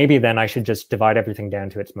 maybe then I should just divide everything down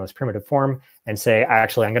to its most primitive form and say,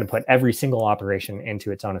 actually, I'm going to put every single operation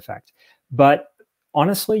into its own effect. But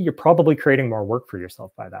honestly, you're probably creating more work for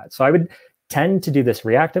yourself by that. So I would tend to do this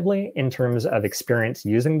reactively in terms of experience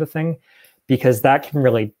using the thing, because that can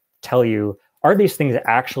really tell you, are these things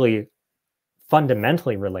actually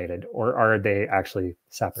fundamentally related, or are they actually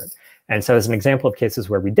separate? And so as an example of cases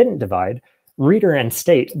where we didn't divide, reader and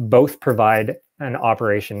state both provide an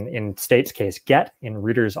operation, in state's case get, in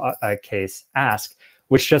reader's case ask,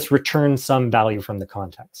 which just returns some value from the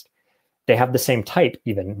context. They have the same type,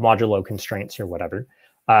 even modulo constraints or whatever,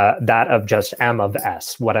 that of just m of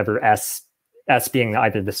s, whatever s being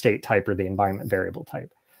either the state type or the environment variable type.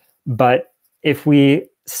 But if we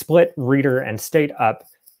split reader and state up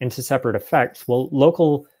into separate effects, well,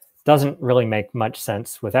 local doesn't really make much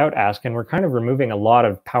sense without ask, and we're kind of removing a lot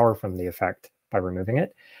of power from the effect by removing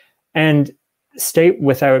it. And state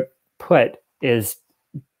without put is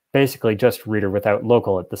basically just reader without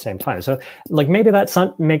local at the same time. So like maybe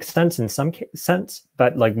that makes sense in some sense,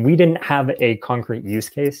 but like we didn't have a concrete use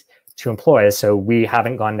case to employ, so we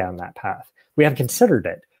haven't gone down that path. We have considered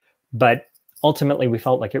it, but ultimately we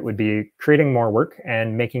felt like it would be creating more work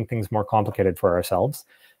and making things more complicated for ourselves.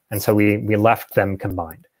 And so we left them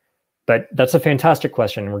combined. But that's a fantastic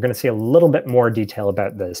question. We're going to see a little bit more detail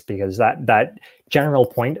about this, because that general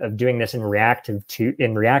point of doing this in reaction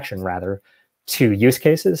to use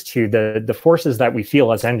cases, to the forces that we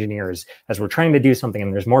feel as engineers as we're trying to do something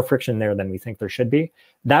and there's more friction there than we think there should be,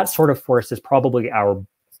 that sort of force is probably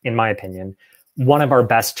in my opinion, one of our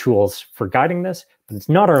best tools for guiding this, but it's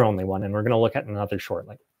not our only one, and we're going to look at another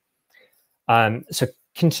shortly. So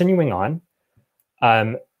continuing on,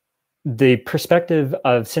 the perspective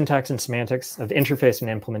of syntax and semantics, of interface and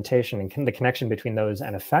implementation, and the connection between those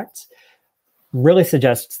and effects really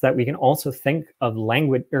suggests that we can also think of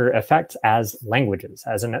language or effects as languages,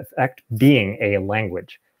 as an effect being a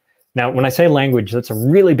language. Now, when I say language, that's a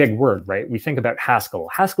really big word, right? We think about Haskell.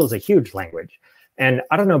 Haskell is a huge language. And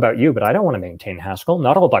I don't know about you, but I don't want to maintain Haskell,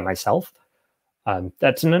 not all by myself.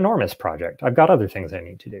 That's an enormous project. I've got other things I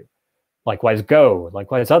need to do. Likewise Go,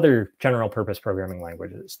 likewise other general purpose programming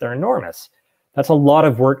languages. They're enormous. That's a lot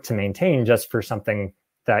of work to maintain just for something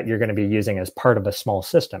that you're going to be using as part of a small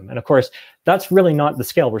system. And of course, that's really not the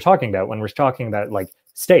scale we're talking about when we're talking about like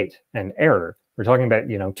state and error. We're talking about,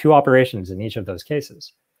 you know, 2 operations in each of those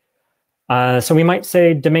cases. So we might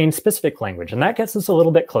say domain-specific language, and that gets us a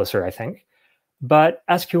little bit closer, I think. But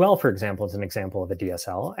SQL, for example, is an example of a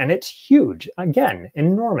DSL, and it's huge. Again,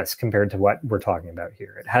 enormous compared to what we're talking about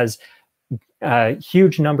here. It has a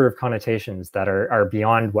huge number of connotations that are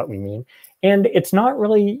beyond what we mean. And it's not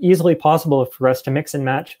really easily possible for us to mix and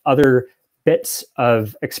match other bits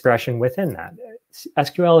of expression within that.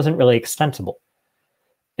 SQL isn't really extensible.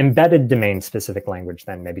 Embedded domain-specific language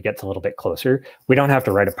then maybe gets a little bit closer. We don't have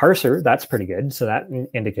to write a parser. That's pretty good. So that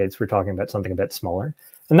indicates we're talking about something a bit smaller.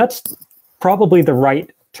 And that's probably the right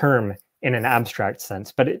term in an abstract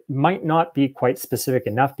sense, but it might not be quite specific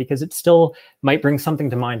enough because it still might bring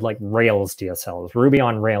something to mind like Rails DSLs. Ruby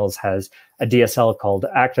on Rails has a DSL called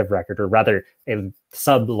Active Record, or rather a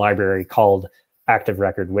sub-library called Active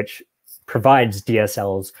Record, which provides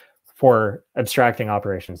DSLs for abstracting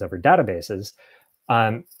operations over databases.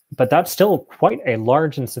 But that's still quite a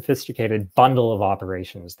large and sophisticated bundle of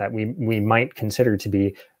operations that we might consider to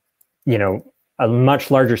be, you know, a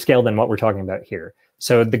much larger scale than what we're talking about here.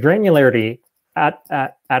 So the granularity at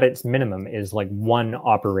its minimum is like 1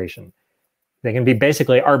 operation. They can be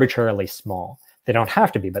basically arbitrarily small. They don't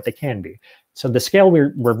have to be, but they can be. So the scale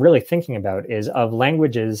we're really thinking about is of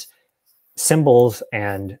languages, symbols,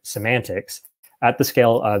 and semantics at the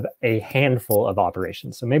scale of a handful of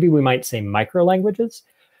operations. So maybe we might say micro languages,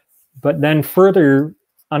 but then further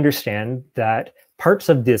understand that parts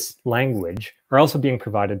of this language are also being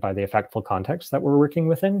provided by the effectful context that we're working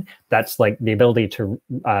within. That's like the ability to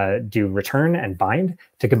do return and bind,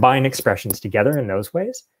 to combine expressions together in those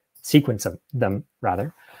ways, sequence of them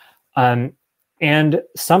rather. And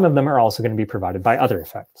some of them are also going to be provided by other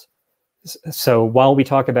effects. So while we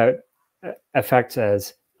talk about effects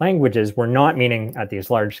as languages, we're not meaning at these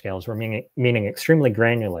large scales, we're meaning extremely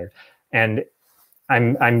granular. And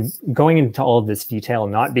I'm going into all of this detail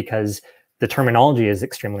not because the terminology is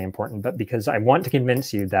extremely important, but because I want to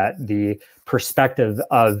convince you that the perspective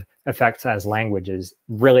of effects as languages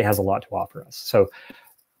really has a lot to offer us. So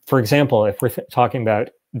for example, if we're talking about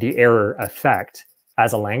the error effect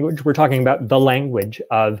as a language, we're talking about the language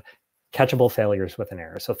of catchable failures with an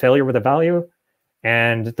error. So failure with a value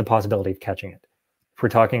and the possibility of catching it. If we're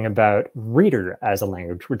talking about reader as a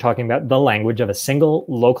language, we're talking about the language of a single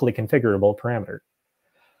locally configurable parameter.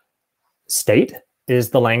 State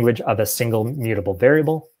is the language of a single mutable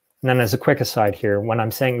variable. And then as a quick aside here, when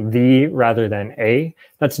I'm saying the rather than a,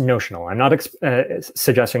 that's notional. I'm not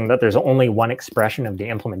suggesting that there's only one expression of the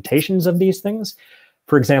implementations of these things.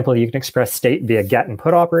 For example, you can express state via get and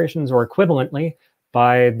put operations, or equivalently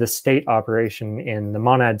by the state operation in the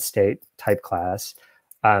monad state type class,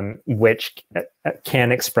 which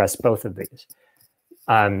can express both of these.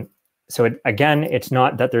 So again, it's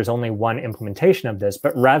not that there's only one implementation of this,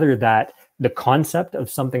 but rather that the concept of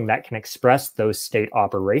something that can express those state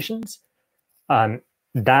operations,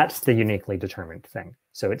 that's the uniquely determined thing.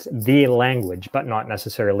 So it's the language, but not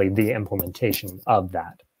necessarily the implementation of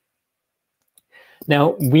that.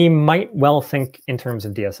 Now, we might well think in terms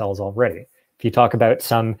of DSLs already. If you talk about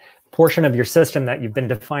some portion of your system that you've been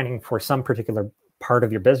defining for some particular part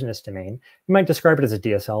of your business domain, you might describe it as a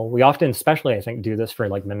DSL. We often, especially I think, do this for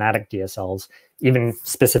like monadic DSLs, even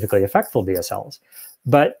specifically effectful DSLs.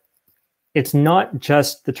 But it's not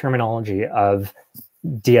just the terminology of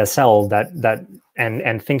DSL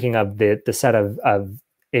and thinking of the set of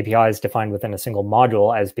APIs defined within a single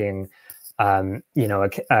module as being you know,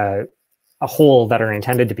 a whole that are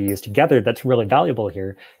intended to be used together that's really valuable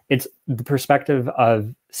here. It's the perspective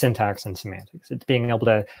of syntax and semantics. It's being able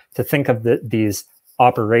to think of these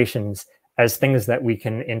operations as things that we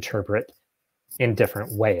can interpret in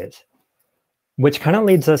different ways, which kind of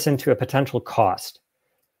leads us into a potential cost.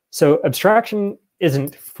 So abstraction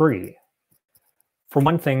isn't free. For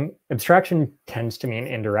one thing, abstraction tends to mean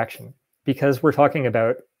indirection because we're talking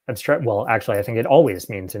about well, actually, I think it always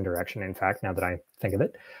means indirection, in fact, now that I think of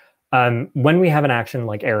it. When we have an action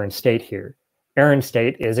like error and state here, error and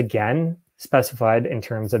state is again specified in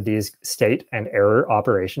terms of these state and error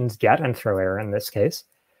operations, get and throw error in this case,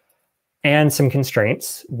 and some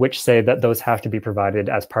constraints which say that those have to be provided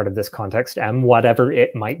as part of this context M, whatever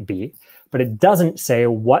it might be, but it doesn't say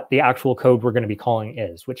what the actual code we're going to be calling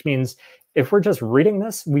is, which means if we're just reading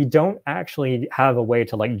this, we don't actually have a way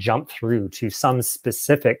to like jump through to some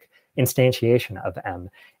specific instantiation of M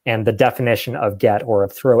and the definition of get or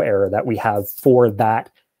of throw error that we have for that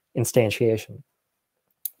instantiation.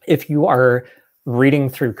 If you are reading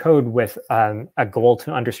through code with a goal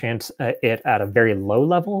to understand it at a very low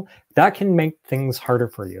level, that can make things harder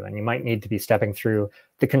for you. And you might need to be stepping through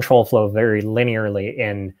the control flow very linearly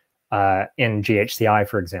in GHCI,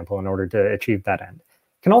 for example, in order to achieve that end.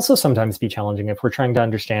 It can also sometimes be challenging if we're trying to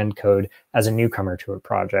understand code as a newcomer to a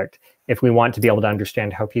project, if we want to be able to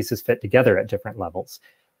understand how pieces fit together at different levels.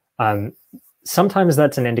 Sometimes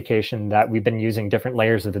that's an indication that we've been using different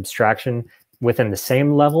layers of abstraction within the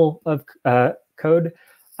same level of code.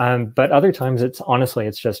 But other times,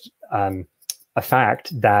 it's just a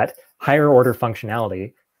fact that higher order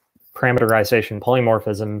functionality, parameterization,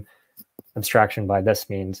 polymorphism, abstraction by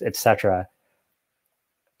this means, etc.,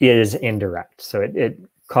 is indirect. So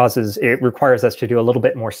it requires us to do a little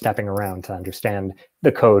bit more stepping around to understand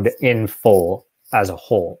the code in full as a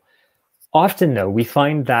whole. Often, though, we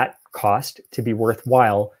find that cost to be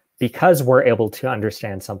worthwhile because we're able to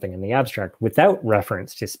understand something in the abstract without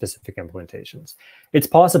reference to specific implementations. It's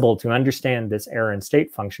possible to understand this error and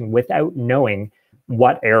state function without knowing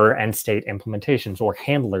what error and state implementations or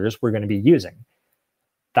handlers we're going to be using.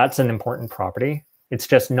 That's an important property. It's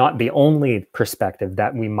just not the only perspective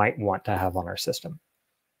that we might want to have on our system.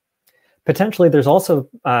 Potentially, there's also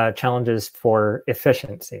challenges for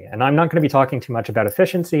efficiency. And I'm not going to be talking too much about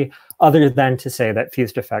efficiency other than to say that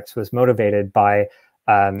Fused Effects was motivated by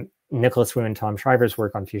Nicholas Wu and Tom Shriver's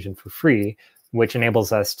work on Fusion for free, which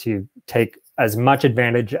enables us to take as much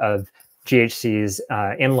advantage of GHC's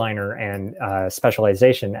inliner and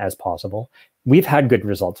specialization as possible. We've had good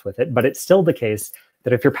results with it, but it's still the case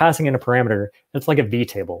that if you're passing in a parameter, it's like a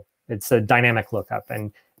V-table. It's a dynamic lookup.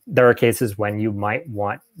 And there are cases when you might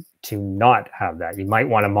want to not have that. You might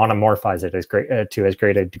want to monomorphize it to as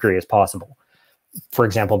great a degree as possible. For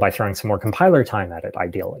example, by throwing some more compiler time at it,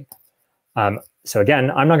 ideally. So again,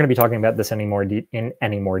 I'm not going to be talking about this in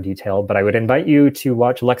any more detail, but I would invite you to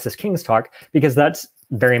watch Alexis King's talk, because that's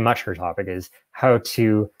very much her topic, is how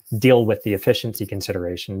to deal with the efficiency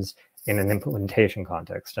considerations in an implementation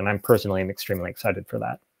context. And I'm personally extremely excited for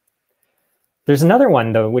that. There's another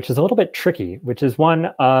one, though, which is a little bit tricky, which is one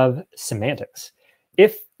of semantics.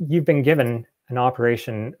 If you've been given an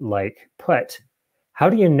operation like put, how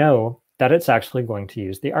do you know that it's actually going to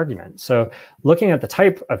use the argument? So looking at the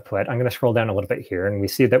type of put, I'm going to scroll down a little bit here, and we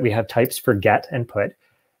see that we have types for get and put.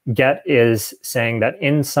 Get is saying that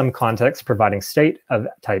in some context, providing state of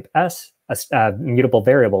type S, a mutable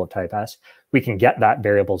variable of type S, we can get that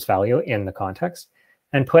variable's value in the context.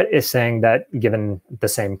 And put is saying that given the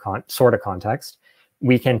same sort of context,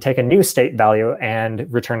 we can take a new state value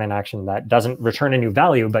and return an action that doesn't return a new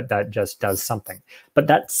value, but that just does something. But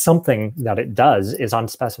that something that it does is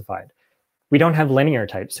unspecified. We don't have linear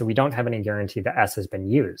types, so we don't have any guarantee that S has been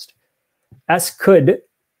used. S could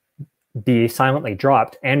be silently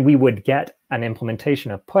dropped, and we would get an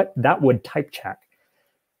implementation of put that would type check.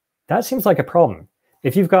 That seems like a problem.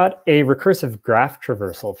 If you've got a recursive graph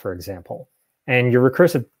traversal, for example, and your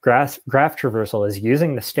recursive graph traversal is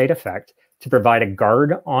using the state effect to provide a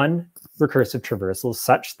guard on recursive traversals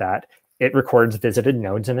such that it records visited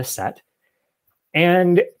nodes in a set,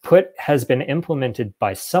 and put has been implemented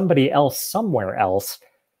by somebody else somewhere else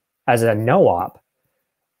as a no-op,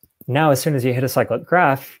 now as soon as you hit a cyclic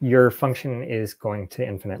graph, your function is going to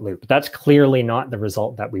infinite loop. That's clearly not the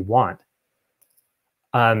result that we want.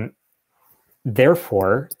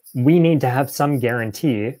 Therefore, we need to have some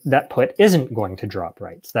guarantee that put isn't going to drop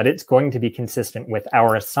writes, that it's going to be consistent with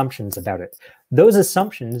our assumptions about it. Those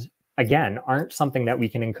assumptions, again, aren't something that we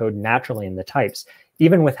can encode naturally in the types.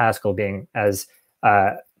 Even with Haskell being as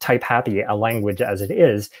type happy a language as it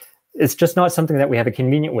is, it's just not something that we have a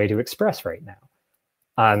convenient way to express right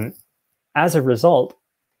now. As a result,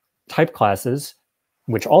 type classes,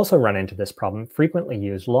 which also run into this problem, frequently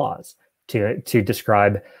use laws to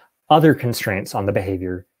describe other constraints on the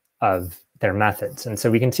behavior of their methods. And so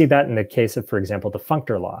we can see that in the case of, for example, the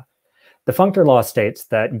functor law. The functor law states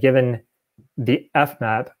that given the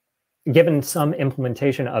fmap, given some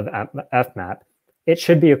implementation of fmap, it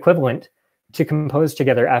should be equivalent to compose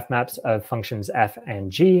together fmaps of functions f and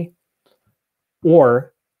g,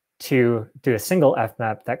 or to do a single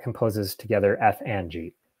fmap that composes together f and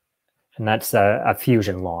g. And that's a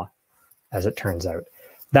fusion law, as it turns out.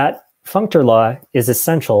 That functor law is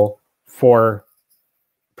essential for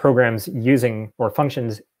programs using, or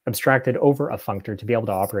functions abstracted over a functor to be able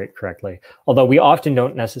to operate correctly. Although we often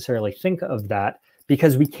don't necessarily think of that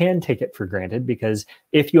because we can take it for granted, because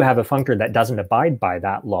if you have a functor that doesn't abide by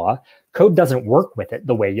that law, code doesn't work with it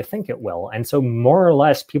the way you think it will. And so more or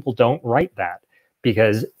less people don't write that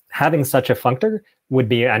because having such a functor would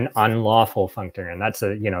be an unlawful functor, and that's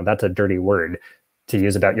a dirty word to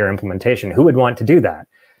use about your implementation. Who would want to do that?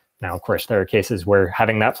 Now, of course, there are cases where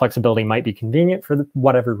having that flexibility might be convenient for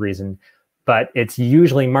whatever reason, but it's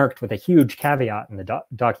usually marked with a huge caveat in the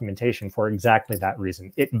documentation for exactly that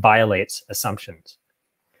reason. It violates assumptions.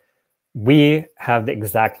 We have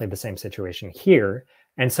exactly the same situation here,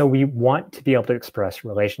 and so we want to be able to express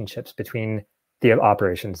relationships between the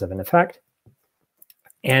operations of an effect.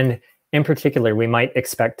 And in particular, we might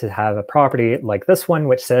expect to have a property like this one,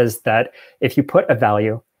 which says that if you put a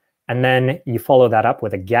value and then you follow that up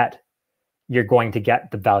with a get, you're going to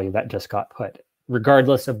get the value that just got put,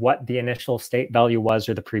 regardless of what the initial state value was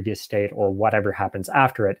or the previous state or whatever happens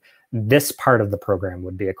after it. This part of the program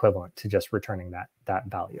would be equivalent to just returning that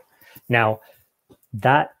value. Now,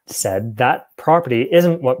 that said, that property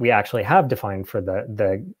isn't what we actually have defined for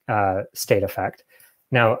the state effect.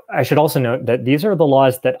 Now, I should also note that these are the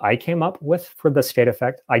laws that I came up with for the state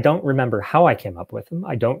effect. I don't remember how I came up with them.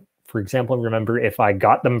 I don't, for example, remember if I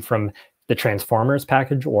got them from the transformers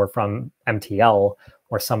package or from MTL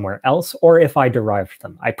or somewhere else, or if I derived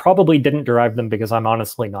them. I probably didn't derive them because I'm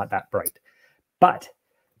honestly not that bright. But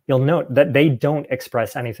you'll note that they don't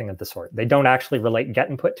express anything of the sort. They don't actually relate get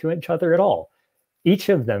and put to each other at all. Each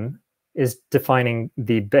of them is defining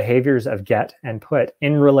the behaviors of get and put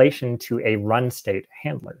in relation to a run state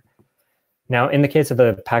handler. Now, in the case of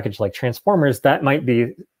a package like transformers, that might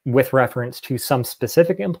be with reference to some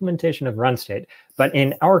specific implementation of run state. But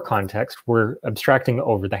in our context, we're abstracting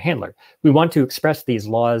over the handler. We want to express these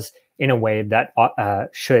laws in a way that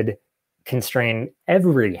should constrain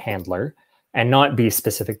every handler and not be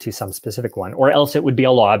specific to some specific one, or else it would be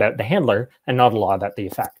a law about the handler and not a law about the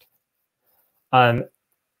effect.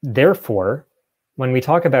 Therefore, when we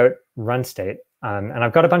talk about run state, and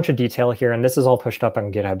I've got a bunch of detail here, and this is all pushed up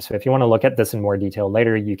on GitHub, so if you want to look at this in more detail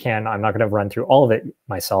later, you can. I'm not going to run through all of it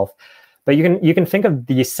myself, but you can think of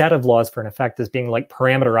the set of laws for an effect as being like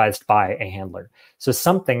parameterized by a handler. So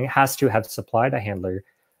something has to have supplied a handler,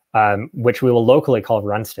 which we will locally call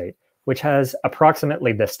run state, which has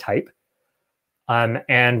approximately this type, and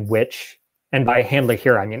by handler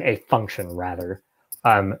here, I mean a function rather,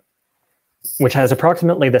 which has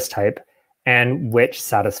approximately this type and which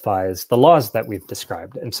satisfies the laws that we've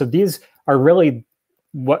described. And so these are really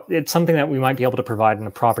it's something that we might be able to provide in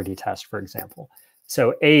a property test, for example.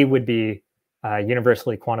 So A would be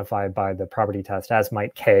universally quantified by the property test, as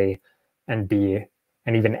might K and B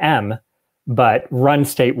and even M, but run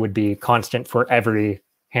state would be constant for every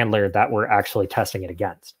handler that we're actually testing it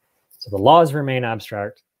against. So the laws remain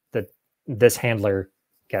abstract, that this handler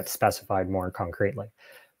gets specified more concretely.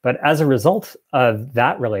 But as a result of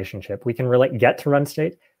that relationship, we can relate get to run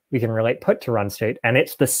state, we can relate put to run state, and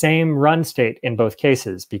it's the same run state in both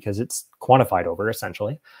cases because it's quantified over,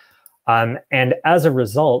 essentially. And as a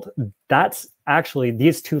result, that's actually,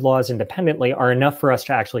 these two laws independently are enough for us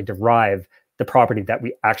to actually derive the property that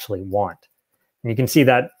we actually want. And you can see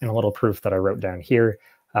that in a little proof that I wrote down here.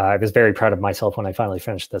 I was very proud of myself when I finally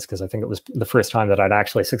finished this because I think it was the first time that I'd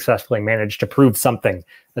actually successfully managed to prove something.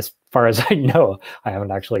 As far as I know, I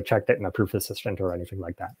haven't actually checked it in a proof assistant or anything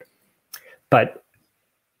like that. But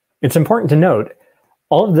it's important to note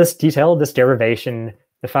all of this detail, this derivation,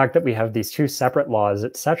 the fact that we have these two separate laws,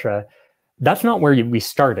 etc., that's not where we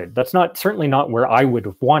started. That's certainly not where I would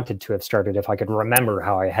have wanted to have started if I could remember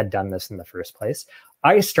how I had done this in the first place.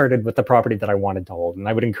 I started with the property that I wanted to hold. And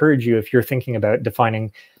I would encourage you, if you're thinking about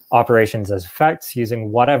defining operations as effects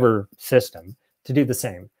using whatever system, to do the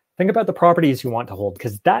same. Think about the properties you want to hold,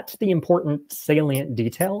 because that's the important salient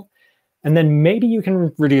detail. And then maybe you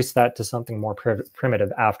can reduce that to something more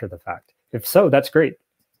primitive after the fact. If so, that's great.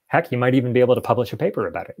 Heck, you might even be able to publish a paper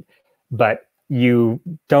about it. But you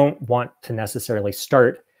don't want to necessarily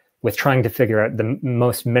start with trying to figure out the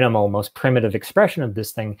most minimal, most primitive expression of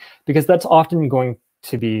this thing, because that's often going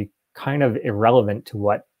to be kind of irrelevant to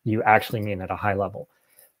what you actually mean at a high level.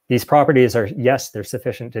 These properties are, yes, they're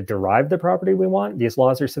sufficient to derive the property we want. These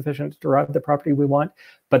laws are sufficient to derive the property we want,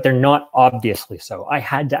 but they're not obviously so. I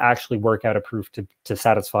had to actually work out a proof to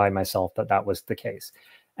satisfy myself that that was the case.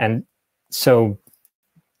 And so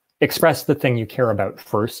express the thing you care about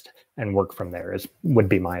first and work from there would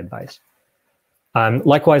be my advice.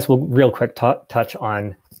 Likewise, we'll real quick touch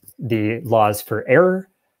on the laws for error.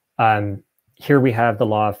 Here we have the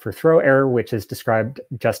law for throw error, which is described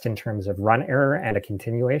just in terms of run error and a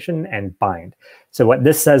continuation and bind. So what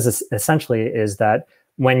this says is essentially is that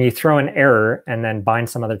when you throw an error and then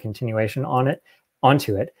bind some other continuation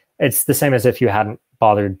onto it, it's the same as if you hadn't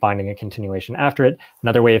bothered binding a continuation after it.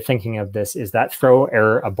 Another way of thinking of this is that throw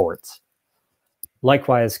error aborts.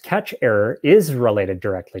 Likewise, catch error is related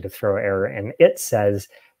directly to throw error, and it says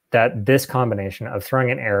that this combination of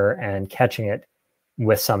throwing an error and catching it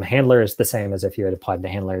with some handler is the same as if you had applied the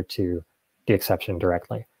handler to the exception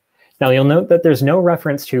directly. Now, you'll note that there's no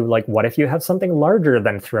reference to, like, what if you have something larger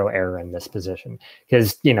than throw error in this position?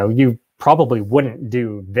 Because, you know, you probably wouldn't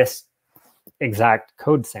do this exact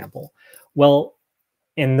code sample. Well,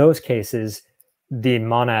 in those cases, the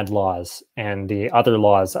monad laws and the other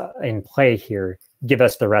laws in play here give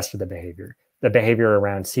us the rest of the behavior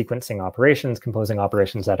around sequencing operations, composing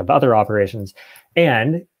operations out of other operations,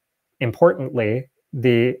 and importantly,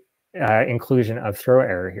 the inclusion of throw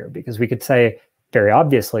error here, because we could say very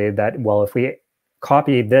obviously that, well, if we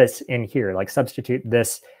copy this in here, like substitute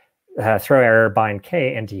this throw error bind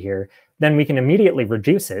k into here, then we can immediately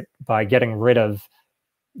reduce it by getting rid of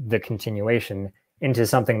the continuation into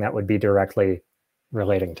something that would be directly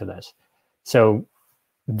relating to this. So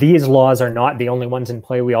these laws are not the only ones in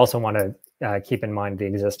play. We also want to keep in mind the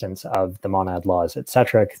existence of the monad laws,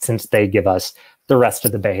 etc., since they give us the rest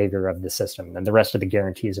of the behavior of the system and the rest of the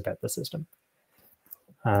guarantees about the system.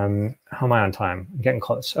 How am I on time? I'm getting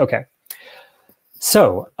close. Okay.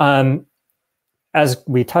 So as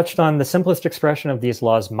we touched on, the simplest expression of these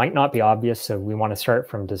laws might not be obvious, so we want to start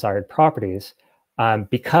from desired properties,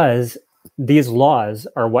 because these laws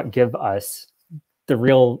are what give us the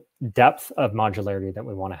real depth of modularity that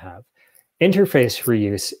we want to have. Interface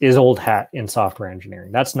reuse is old hat in software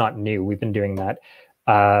engineering. That's not new. We've been doing that.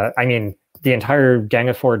 I mean, the entire Gang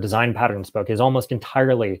of Four design patterns book is almost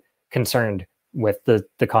entirely concerned with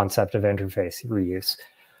the concept of interface reuse.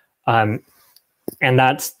 And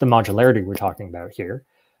that's the modularity we're talking about here.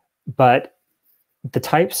 But the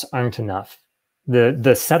types aren't enough.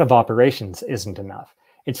 The set of operations isn't enough.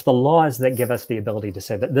 It's the laws that give us the ability to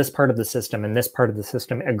say that this part of the system and this part of the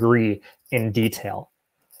system agree in detail.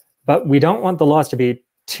 But we don't want the laws to be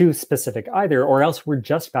too specific either, or else we're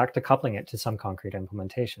just back to coupling it to some concrete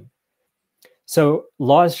implementation. So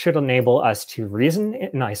laws should enable us to reason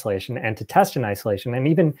in isolation and to test in isolation, and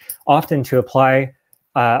even often to apply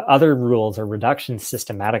other rules or reductions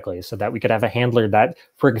systematically, so that we could have a handler that,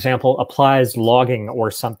 for example, applies logging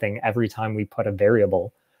or something every time we put a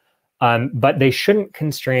variable. But they shouldn't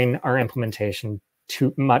constrain our implementation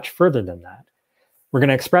too much further than that. We're going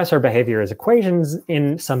to express our behavior as equations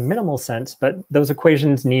in some minimal sense, but those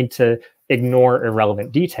equations need to ignore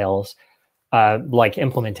irrelevant details, like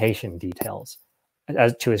implementation details,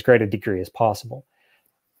 to as great a degree as possible.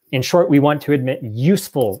 In short, we want to admit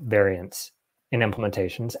useful variance in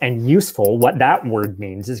implementations, and useful, what that word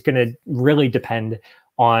means, is going to really depend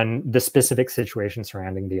on the specific situation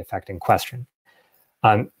surrounding the effect in question.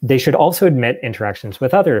 They should also admit interactions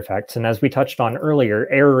with other effects. And as we touched on earlier,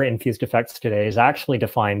 error-infused effects today is actually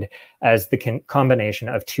defined as the combination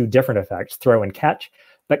of two different effects, throw and catch.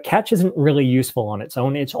 But catch isn't really useful on its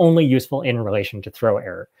own. It's only useful in relation to throw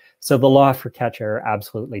error. So the law for catch error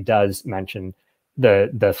absolutely does mention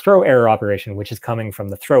the throw error operation, which is coming from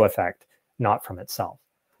the throw effect, not from itself.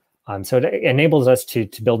 So it enables us to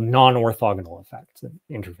build non-orthogonal effects and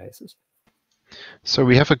interfaces. So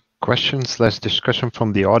we have a question/discussion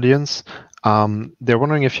from the audience. They're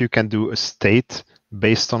wondering if you can do a state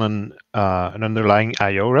based on an underlying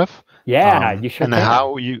IO ref. Yeah, you should. And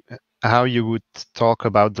how you would talk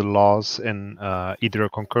about the laws in either a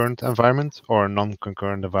concurrent environment or a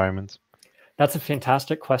non-concurrent environment. That's a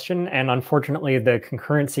fantastic question. And unfortunately, the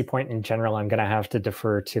concurrency point in general, I'm going to have to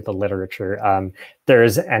defer to the literature.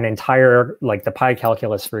 There's an entire, like the pi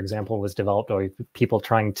calculus, for example, was developed by people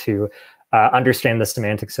trying to understand the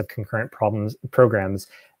semantics of concurrent programs.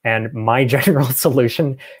 And my general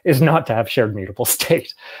solution is not to have shared mutable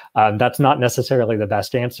state. That's not necessarily the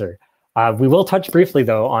best answer. We will touch briefly,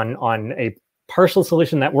 though, on a partial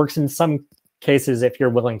solution that works in some cases if you're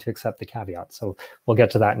willing to accept the caveat. So we'll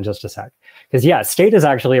get to that in just a sec. Because yeah, state is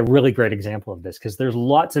actually a really great example of this, because there's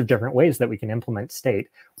lots of different ways that we can implement state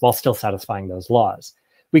while still satisfying those laws.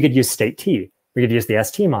 We could use state T. We could use the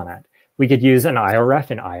ST monad. We could use an IO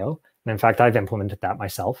ref in IO. And in fact, I've implemented that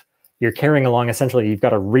myself. You're carrying along, essentially, you've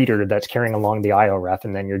got a reader that's carrying along the IO ref,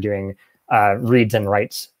 and then you're doing reads and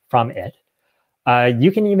writes from it.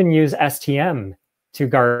 You can even use STM to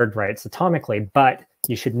guard writes atomically, but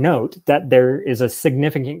you should note that there is a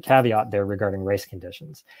significant caveat there regarding race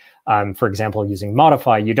conditions. For example, using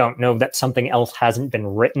modify, you don't know that something else hasn't been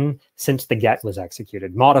written since the get was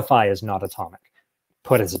executed. Modify is not atomic.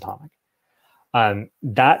 Put is atomic.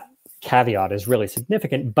 That caveat is really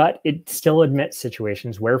significant, but it still admits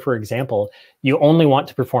situations where, for example, you only want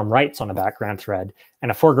to perform writes on a background thread, and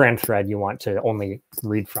a foreground thread you want to only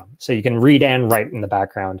read from. So you can read and write in the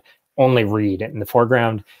background, only read in the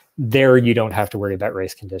foreground. there you don't have to worry about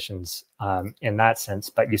race conditions in that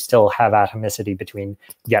sense, but you still have atomicity between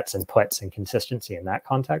gets and puts and consistency in that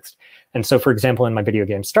context. And so, for example, in my video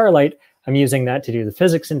game Starlight, I'm using that to do the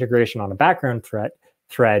physics integration on a background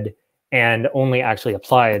thread and only actually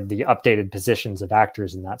applied the updated positions of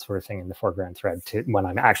actors and that sort of thing in the foreground thread to when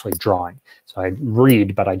I'm actually drawing. So I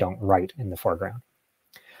read, but I don't write in the foreground.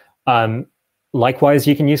 Likewise,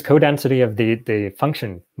 you can use codensity of the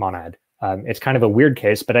function monad. It's kind of a weird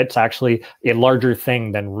case, but it's actually a larger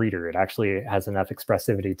thing than reader. It actually has enough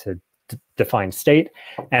expressivity to define state.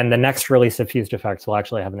 And the next release of fused effects will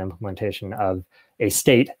actually have an implementation of a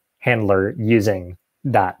state handler using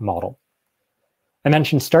that model. I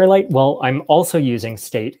mentioned Starlight. Well, I'm also using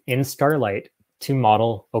state in Starlight to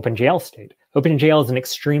model OpenGL state. OpenGL is an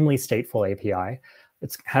extremely stateful API.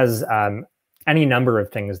 It has any number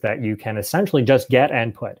of things that you can essentially just get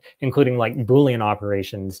and put, including like Boolean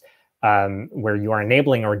operations where you are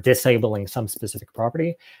enabling or disabling some specific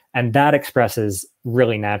property. And that expresses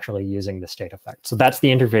really naturally using the state effect. So that's the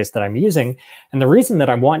interface that I'm using. And the reason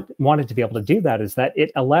that I wanted to be able to do that is that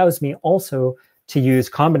it allows me also to use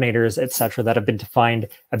combinators, et cetera, that have been defined,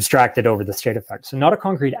 abstracted over the state effect. So not a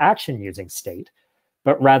concrete action using state,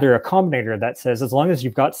 but rather a combinator that says, as long as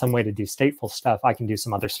you've got some way to do stateful stuff, I can do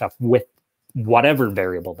some other stuff with whatever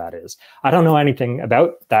variable that is. I don't know anything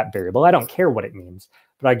about that variable. I don't care what it means,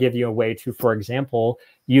 but I give you a way to, for example,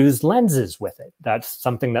 use lenses with it. That's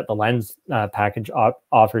something that the lens package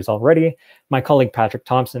offers already. My colleague Patrick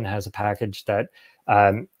Thompson has a package that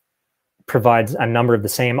provides a number of the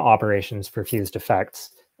same operations for fused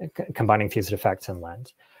effects, combining fused effects and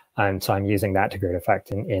lens. And so I'm using that to great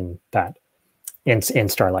effect in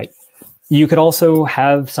Starlight. You could also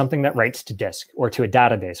have something that writes to disk or to a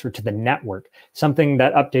database or to the network, something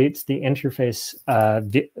that updates the interface,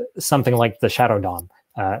 something like the Shadow DOM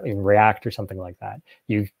in React or something like that.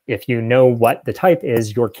 If you know what the type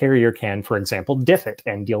is, your carrier can, for example, diff it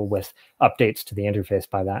and deal with updates to the interface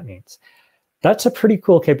by that means. That's a pretty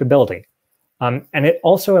cool capability. And it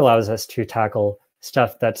also allows us to tackle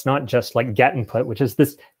stuff that's not just like get and put, which is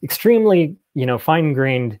this extremely,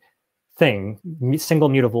 fine-grained thing, single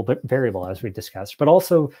mutable variable, as we discussed, but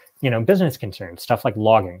also, business concerns, stuff like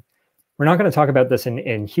logging. We're not going to talk about this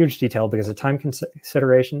in huge detail because of time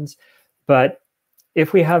considerations, but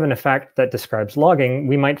if we have an effect that describes logging,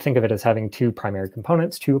 we might think of it as having two primary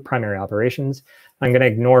components, two primary operations. I'm going to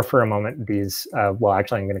ignore for a moment these, well,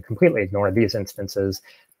 actually, I'm going to completely ignore these instances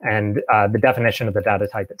and the definition of the data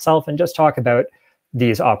type itself and just talk about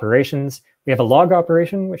these operations. We have a log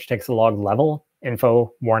operation, which takes a log level,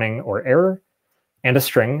 info, warning, or error, and a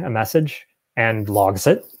string, a message, and logs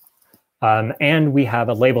it. And we have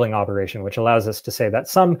a labeling operation, which allows us to say that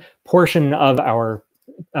some portion of our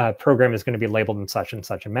program is going to be labeled in such and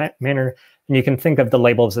such a manner. And you can think of the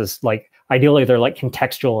labels as like, ideally, they're like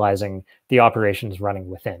contextualizing the operations running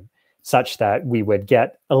within, such that we would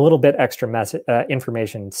get a little bit extra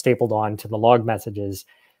information stapled on to the log messages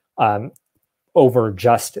over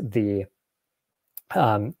just the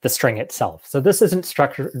string itself. So this isn't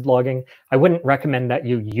structured logging. I wouldn't recommend that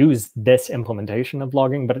you use this implementation of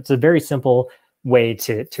logging, but it's a very simple way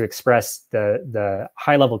to express the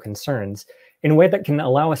high-level concerns in a way that can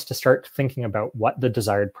allow us to start thinking about what the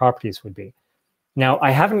desired properties would be. Now,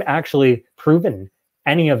 I haven't actually proven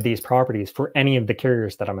any of these properties for any of the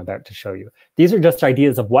carriers that I'm about to show you. These are just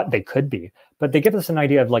ideas of what they could be, but they give us an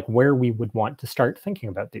idea of like where we would want to start thinking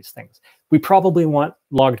about these things. We probably want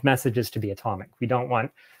logged messages to be atomic. We don't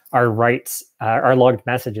want our logged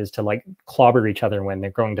messages to like clobber each other when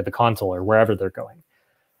they're going to the console or wherever they're going.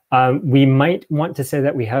 We might want to say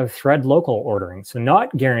that we have thread local ordering. So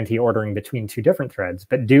not guarantee ordering between two different threads,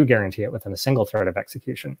 but do guarantee it within a single thread of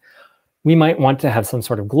execution. We might want to have some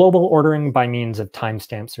sort of global ordering by means of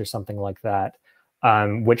timestamps or something like that,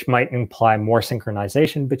 which might imply more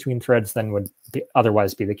synchronization between threads than would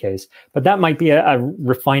otherwise be the case. But that might be a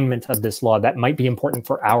refinement of this law that might be important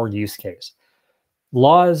for our use case.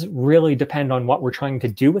 Laws really depend on what we're trying to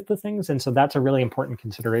do with the things. And so that's a really important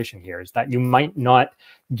consideration here, is that you might not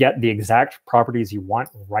get the exact properties you want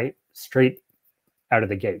right straight out of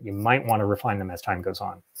the gate. You might want to refine them as time goes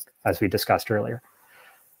on, as we discussed earlier.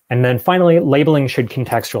 And then finally, labeling should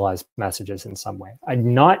contextualize messages in some way.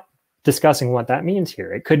 I'm not discussing what that means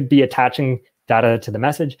here. It could be attaching data to the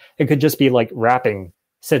message. It could just be like wrapping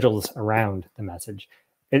sigils around the message.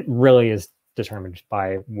 It really is determined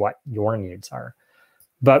by what your needs are.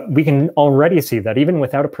 But we can already see that even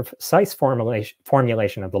without a precise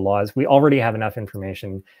formulation of the laws, we already have enough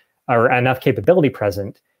information or enough capability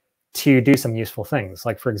present to do some useful things.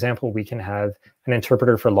 Like, for example, we can have an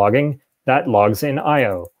interpreter for logging that logs in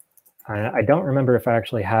IO. I don't remember if I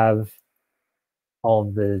actually have all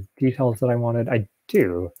of the details that I wanted. I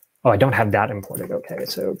do. Oh, I don't have that imported. Okay,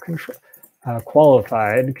 so control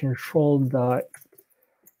qualified control dot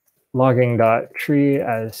logging dot tree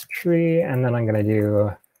as tree, and then I'm going to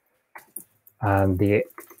do the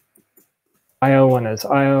IO one as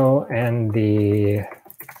IO and the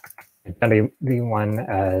identity one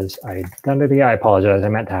as identity. I apologize. I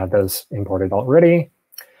meant to have those imported already.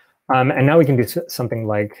 And now we can do something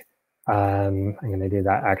like, I'm going to do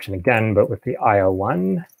that action again, but with the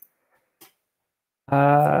IO1.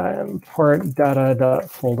 Import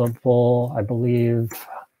data.foldable, I believe.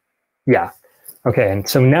 Yeah. Okay. And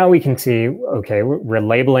so now we can see, okay, we're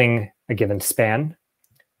labeling a given span.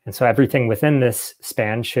 And so everything within this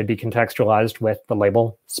span should be contextualized with the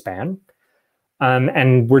label span.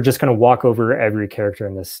 And we're just going to walk over every character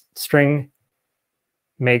in this string,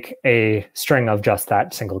 make a string of just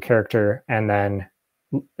that single character, and then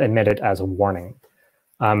emit it as a warning.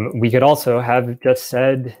 We could also have just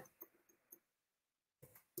said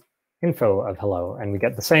info of hello, and we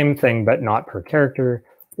get the same thing, but not per character.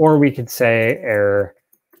 Or we could say error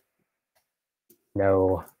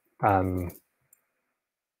no.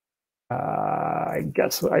 I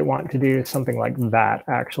guess I want to do something like that,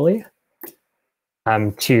 actually.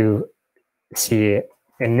 To see,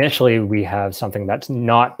 initially we have something that's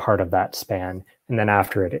not part of that span, and then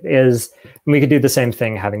after it is. And we could do the same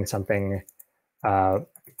thing, having something after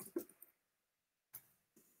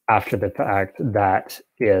the fact that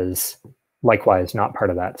is likewise not part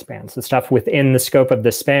of that span. So stuff within the scope of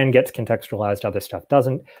the span gets contextualized, other stuff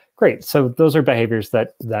doesn't. Great. So those are behaviors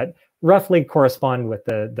that roughly correspond with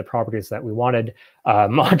the properties that we wanted,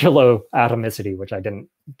 modulo atomicity, which I didn't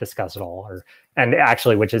discuss at all, and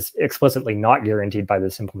actually which is explicitly not guaranteed by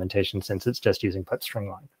this implementation since it's just using put string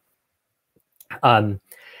line.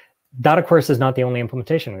 That, of course, is not the only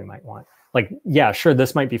implementation we might want. Like, yeah, sure,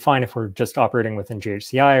 this might be fine if we're just operating within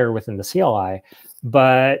GHCI or within the CLI,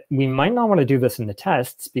 but we might not want to do this in the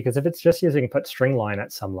tests, because if it's just using put string line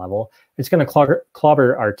at some level, it's going to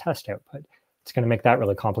clobber our test output. It's going to make that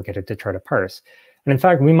really complicated to try to parse. And in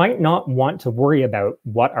fact, we might not want to worry about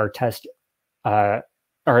what our test, our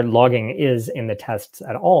logging is in the tests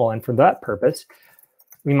at all. And for that purpose,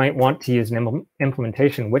 we might want to use an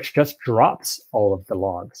implementation which just drops all of the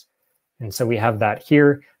logs. And so we have that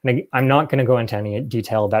here. And I'm not going to go into any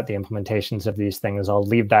detail about the implementations of these things. I'll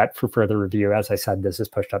leave that for further review. As I said, this is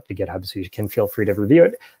pushed up to GitHub, so you can feel free to review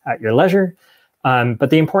it at your leisure.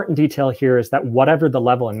 But the important detail here is that whatever the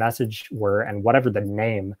level and message were and whatever the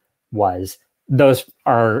name was, those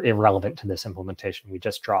are irrelevant to this implementation. We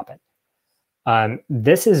just drop it.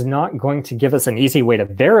 This is not going to give us an easy way to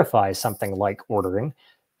verify something like ordering,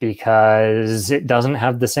 because it doesn't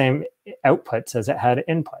have the same outputs as it had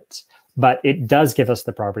inputs. But it does give us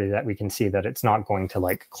the property that we can see that it's not going to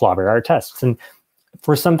like clobber our tests. And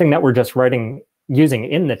for something that we're just using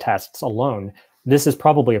in the tests alone, this is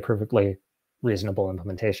probably a perfectly reasonable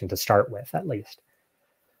implementation to start with, at least.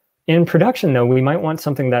 In production, though, we might want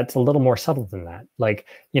something that's a little more subtle than that. Like,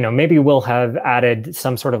 maybe we'll have added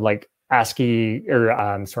some sort of like ASCII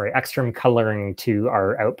or extreme coloring to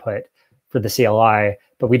our output for the CLI,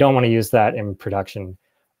 but we don't want to use that in production.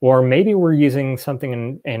 Or maybe we're using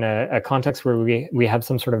something in a context where we have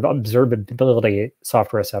some sort of observability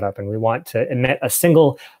software set up, and we want to emit a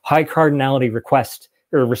single high cardinality request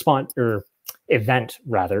or response or event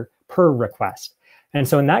rather per request. And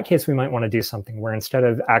so in that case, we might want to do something where instead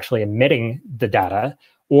of actually emitting the data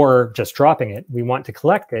or just dropping it, we want to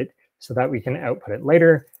collect it so that we can output it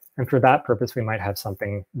later. And for that purpose, we might have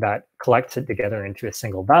something that collects it together into a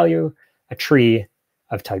single value, a tree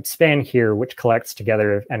of type span here, which collects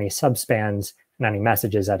together any subspans and any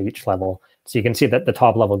messages at each level. So you can see that the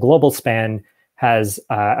top level global span has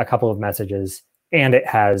a couple of messages, and it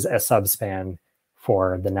has a subspan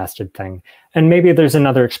for the nested thing. And maybe there's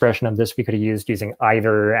another expression of this we could have used using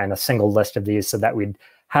either and a single list of these so that we'd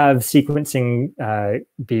have sequencing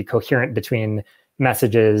be coherent between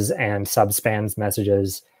messages and subspans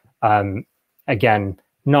messages. Again,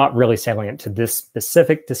 not really salient to this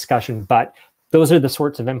specific discussion, but those are the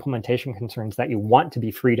sorts of implementation concerns that you want to be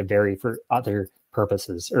free to vary for other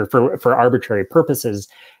purposes or for arbitrary purposes.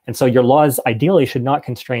 And so your laws ideally should not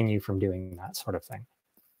constrain you from doing that sort of thing.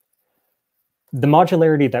 The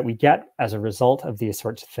modularity that we get as a result of these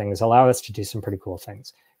sorts of things allow us to do some pretty cool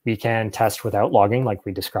things. We can test without logging, like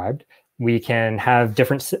we described. We can have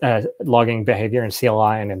different logging behavior in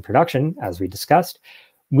CLI and in production, as we discussed.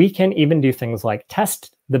 We can even do things like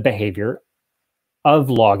test the behavior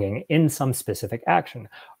of logging in some specific action.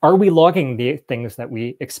 Are we logging the things that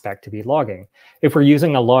we expect to be logging? If we're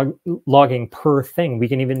using a logging per thing, we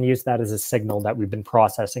can even use that as a signal that we've been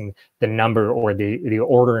processing the number or the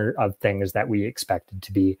order of things that we expected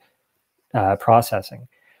to be processing,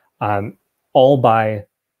 all by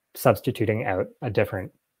substituting out a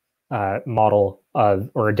different model of,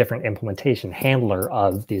 or a different implementation handler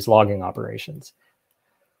of these logging operations.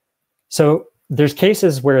 So there's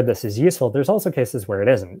cases where this is useful. There's also cases where it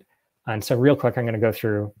isn't. And so real quick, I'm going to go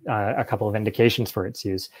through a couple of indications for its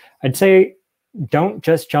use. I'd say don't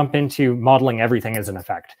just jump into modeling everything as an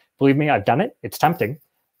effect. Believe me, I've done it. It's tempting.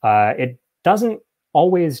 It doesn't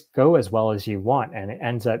always go as well as you want, and it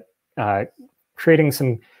ends up creating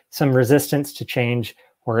some resistance to change,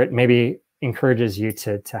 or it maybe encourages you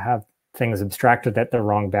to have things abstracted at the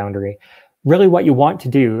wrong boundary. Really what you want to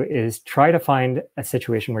do is try to find a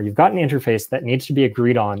situation where you've got an interface that needs to be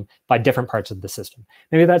agreed on by different parts of the system.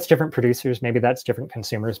 Maybe that's different producers, maybe that's different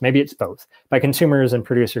consumers, maybe it's both. By consumers and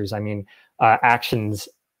producers, I mean actions,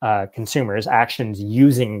 consumers, actions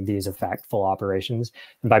using these effectful operations.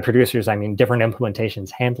 And by producers, I mean different implementations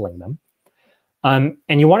handling them.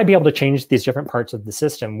 And you want to be able to change these different parts of the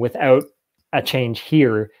system without a change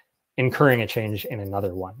here incurring a change in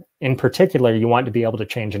another one. In particular, you want to be able to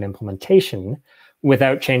change an implementation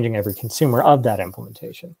without changing every consumer of that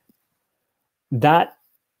implementation. That,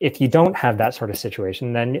 if you don't have that sort of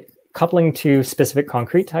situation, then coupling to specific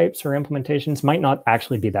concrete types or implementations might not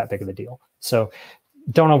actually be that big of a deal. So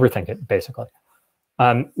don't overthink it, basically.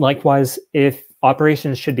 Likewise, if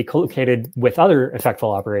operations should be collocated with other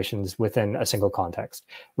effectful operations within a single context.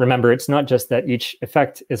 Remember, it's not just that each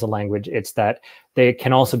effect is a language, it's that they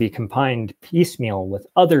can also be combined piecemeal with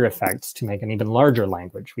other effects to make an even larger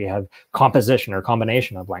language. We have composition or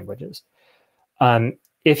combination of languages.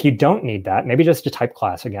 If you don't need that, maybe just a type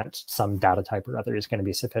class against some data type or other is going to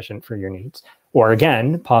be sufficient for your needs. Or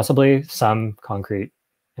again, possibly some concrete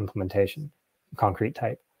implementation, concrete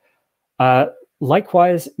type.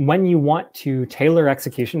 Likewise, when you want to tailor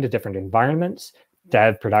execution to different environments,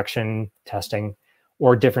 dev, production, testing,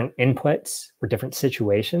 or different inputs or different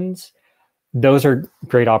situations, those are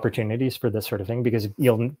great opportunities for this sort of thing because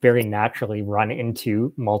you'll very naturally run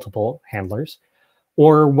into multiple handlers.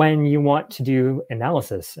 Or when you want to do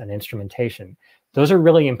analysis and instrumentation, those are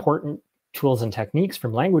really important tools and techniques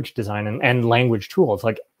from language design and language tools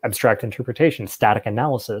like abstract interpretation, static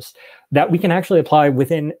analysis, that we can actually apply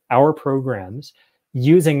within our programs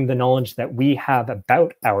using the knowledge that we have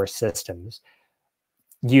about our systems,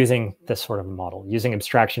 using this sort of model, using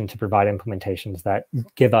abstraction to provide implementations that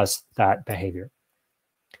give us that behavior.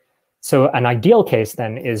 So an ideal case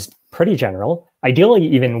then is pretty general, ideally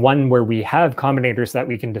even one where we have combinators that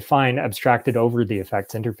we can define abstracted over the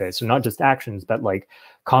effects interface. So not just actions, but like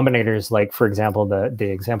combinators, like for example, the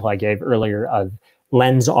example I gave earlier of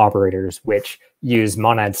lens operators, which use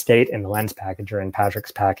monad state in the lens package, or in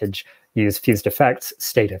Patrick's package, use fused effects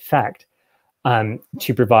state effect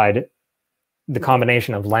to provide the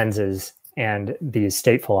combination of lenses and these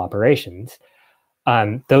stateful operations.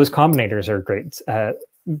 Those combinators are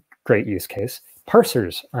great use case.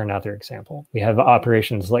 Parsers are another example. We have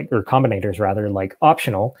operations like, or combinators rather, like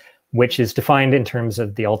optional, which is defined in terms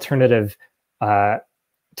of the alternative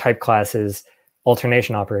type classes,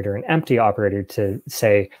 alternation operator and empty operator to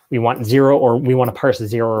say we want 0 or we want to parse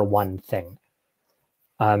 0 or 1 thing.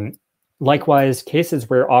 Likewise, cases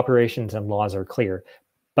where operations and laws are clear,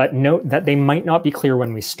 but note that they might not be clear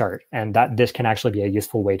when we start, and that this can actually be a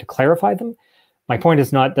useful way to clarify them. My point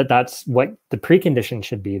is not that that's what the precondition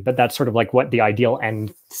should be, but that's sort of like what the ideal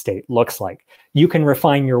end state looks like. You can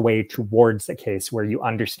refine your way towards a case where you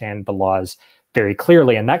understand the laws very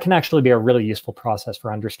clearly, and that can actually be a really useful process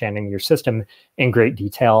for understanding your system in great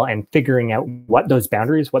detail and figuring out what those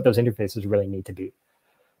boundaries, what those interfaces really need to be.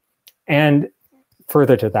 And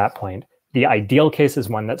further to that point, the ideal case is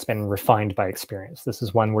one that's been refined by experience. This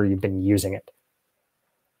is one where you've been using it.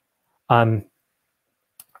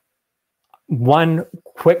 One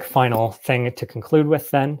quick final thing to conclude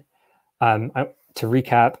with then, to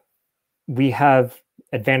recap, we have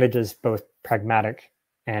advantages both pragmatic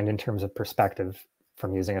and in terms of perspective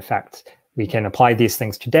from using effects. We can apply these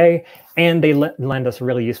things today, and they lend us a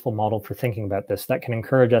really useful model for thinking about this that can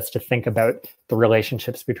encourage us to think about the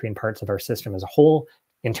relationships between parts of our system as a whole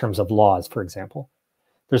in terms of laws, for example.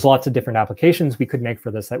 There's lots of different applications we could make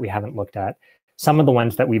for this that we haven't looked at. Some of the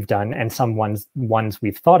ones that we've done and some ones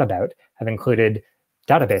we've thought about have included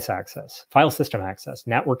database access, file system access,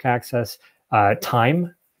 network access,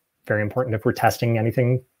 time, very important if we're testing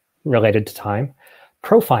anything related to time,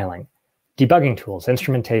 profiling, debugging tools,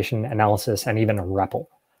 instrumentation, analysis, and even a REPL.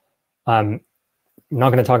 not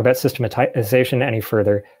going to talk about systematization any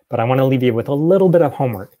further, but I want to leave you with a little bit of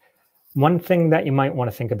homework. One thing that you might want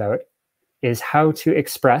to think about is how to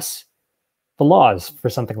express the laws for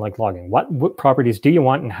something like logging. What properties do you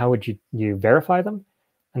want, and how would you verify them?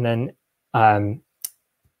 And then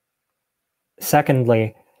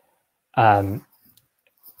secondly,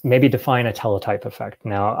 maybe define a teletype effect.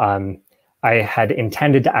 Now, I had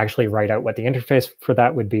intended to actually write out what the interface for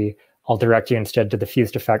that would be. I'll direct you instead to the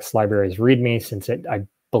Fused Effects library's README, since it, I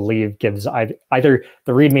believe, gives either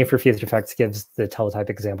the README for Fused Effects gives the teletype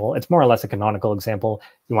example. It's more or less a canonical example.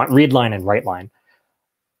 You want read line and write line.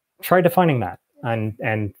 Try defining that,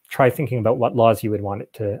 and try thinking about what laws you would want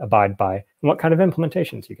it to abide by and what kind of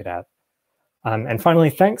implementations you could have. And finally,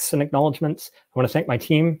 thanks and acknowledgements. I want to thank my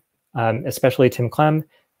team, especially Tim Clem,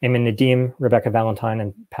 Eamon Nadeem, Rebecca Valentine,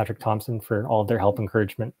 and Patrick Thompson for all of their help,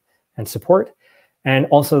 encouragement, and support. And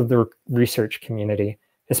also the research community,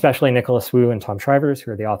 especially Nicholas Wu and Tom Shrivers,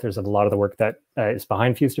 who are the authors of a lot of the work that is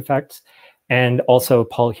behind Fused Effects, and also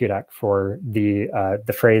Paul Hudak for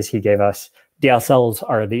the phrase he gave us, DSLs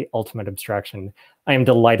are the ultimate abstraction. I am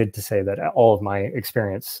delighted to say that all of my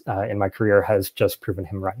experience in my career has just proven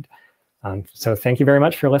him right. So thank you very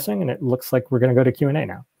much for listening, and it looks like we're going to go to Q&A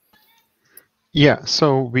now. Yeah,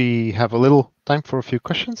 so we have a little time for a few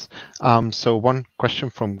questions. So one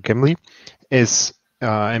question from Gimli is,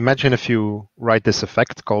 imagine if you write this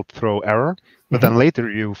effect called throw error, but then later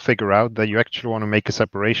you figure out that you actually want to make a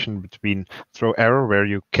separation between throw error where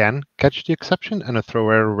you can catch the exception and a throw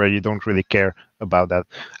error where you don't really care about that.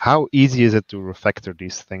 How easy is it to refactor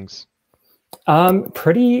these things?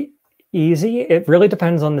 Pretty easy. It really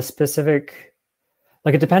depends on the specific,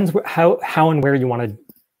 like it depends how and where you want to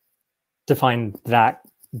define that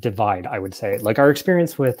divide, I would say. Like our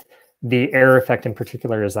experience with the error effect in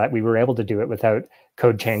particular is that we were able to do it without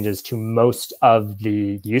code changes to most of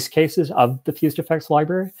the use cases of the Fused Effects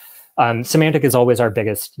library. Semantic is always our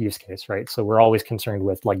biggest use case, right? So we're always concerned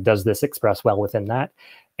with, like, does this express well within that?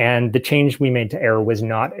 And the change we made to error was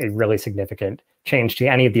not a really significant change to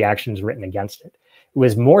any of the actions written against it. It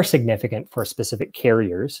was more significant for specific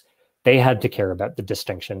carriers. They had to care about the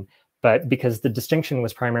distinction. But because the distinction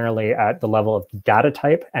was primarily at the level of data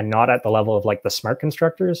type and not at the level of like the smart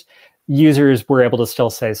constructors, users were able to still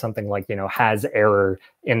say something like, you know, has error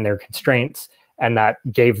in their constraints, and that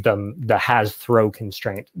gave them the has throw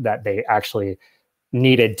constraint that they actually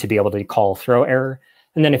needed to be able to call throw error.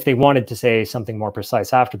 And then if they wanted to say something more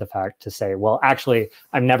precise after the fact, to say, well, actually,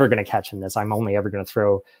 I'm never going to catch in this, I'm only ever going to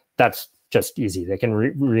throw, that's just easy. They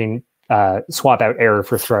can swap out error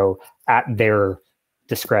for throw at their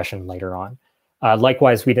discretion later on.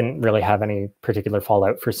 Likewise, we didn't really have any particular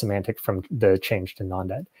fallout for semantic from the change to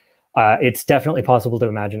non-dead. It's definitely possible to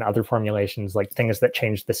imagine other formulations, like things that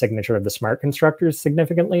change the signature of the smart constructors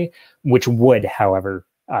significantly, which would, however,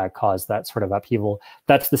 cause that sort of upheaval.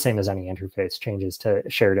 That's the same as any interface. Changes to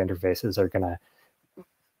shared interfaces are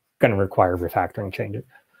gonna require refactoring changes.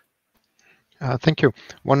 Thank you.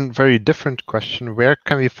 One very different question. Where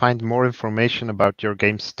can we find more information about your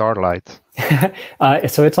game Starlight?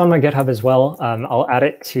 So it's on my GitHub as well. I'll add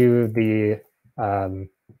it to the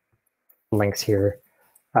links here.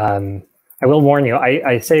 I will warn you,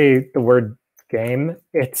 I say the word game.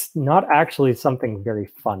 It's not actually something very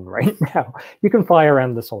fun right now. You can fly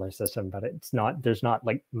around the solar system, but it's not. There's not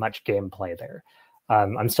like much gameplay there.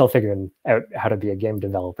 I'm still figuring out how to be a game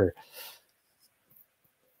developer.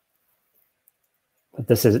 But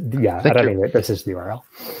this is, yeah, at any rate, this is the URL.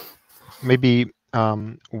 Maybe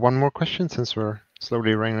one more question, since we're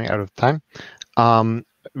slowly running out of time.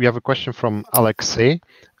 We have a question from Alexei.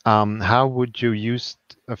 How would you use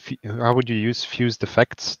fused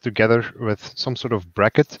effects together with some sort of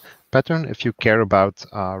bracket pattern if you care about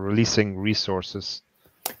releasing resources?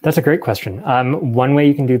 That's a great question. One way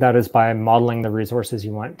you can do that is by modeling the resources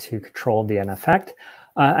you want to control via an effect.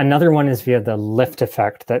 Another one is via the lift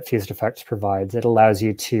effect that Fused Effects provides. It allows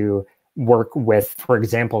you to work with, for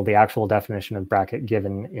example, the actual definition of bracket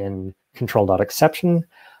given in control.exception.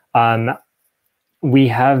 We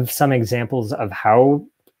have some examples of how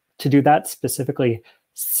to do that specifically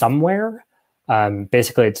somewhere.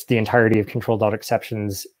 Basically, it's the entirety of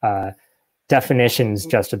control.exceptions definitions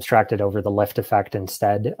just abstracted over the lift effect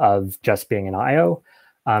instead of just being an IO.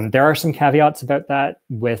 There are some caveats about that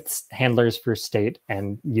with handlers for state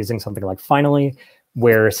and using something like finally,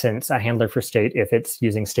 where since a handler for state, if it's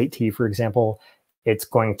using state t, for example, it's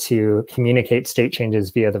going to communicate state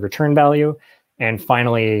changes via the return value and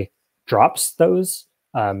finally drops those.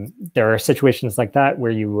 There are situations like that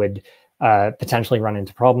where you would potentially run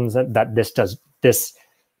into problems that this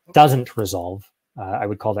doesn't resolve. I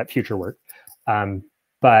would call that future work.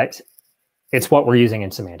 But it's what we're using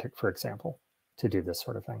in semantic, for example, to do this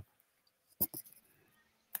sort of thing.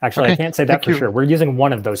 Actually, Okay, I can't say that thank for you. sure. We're using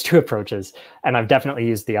one of those two approaches, and I've definitely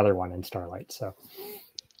used the other one in Starlight. So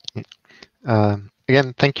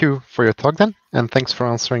again, thank you for your talk then, and thanks for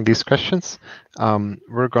answering these questions.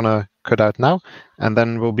 We're gonna cut out now, and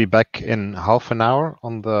then we'll be back in half an hour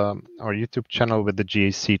on our YouTube channel with the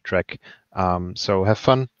GAC track. So have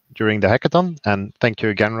fun during the hackathon, and thank you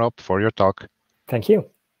again, Rob, for your talk. thank you.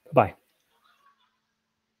 Bye.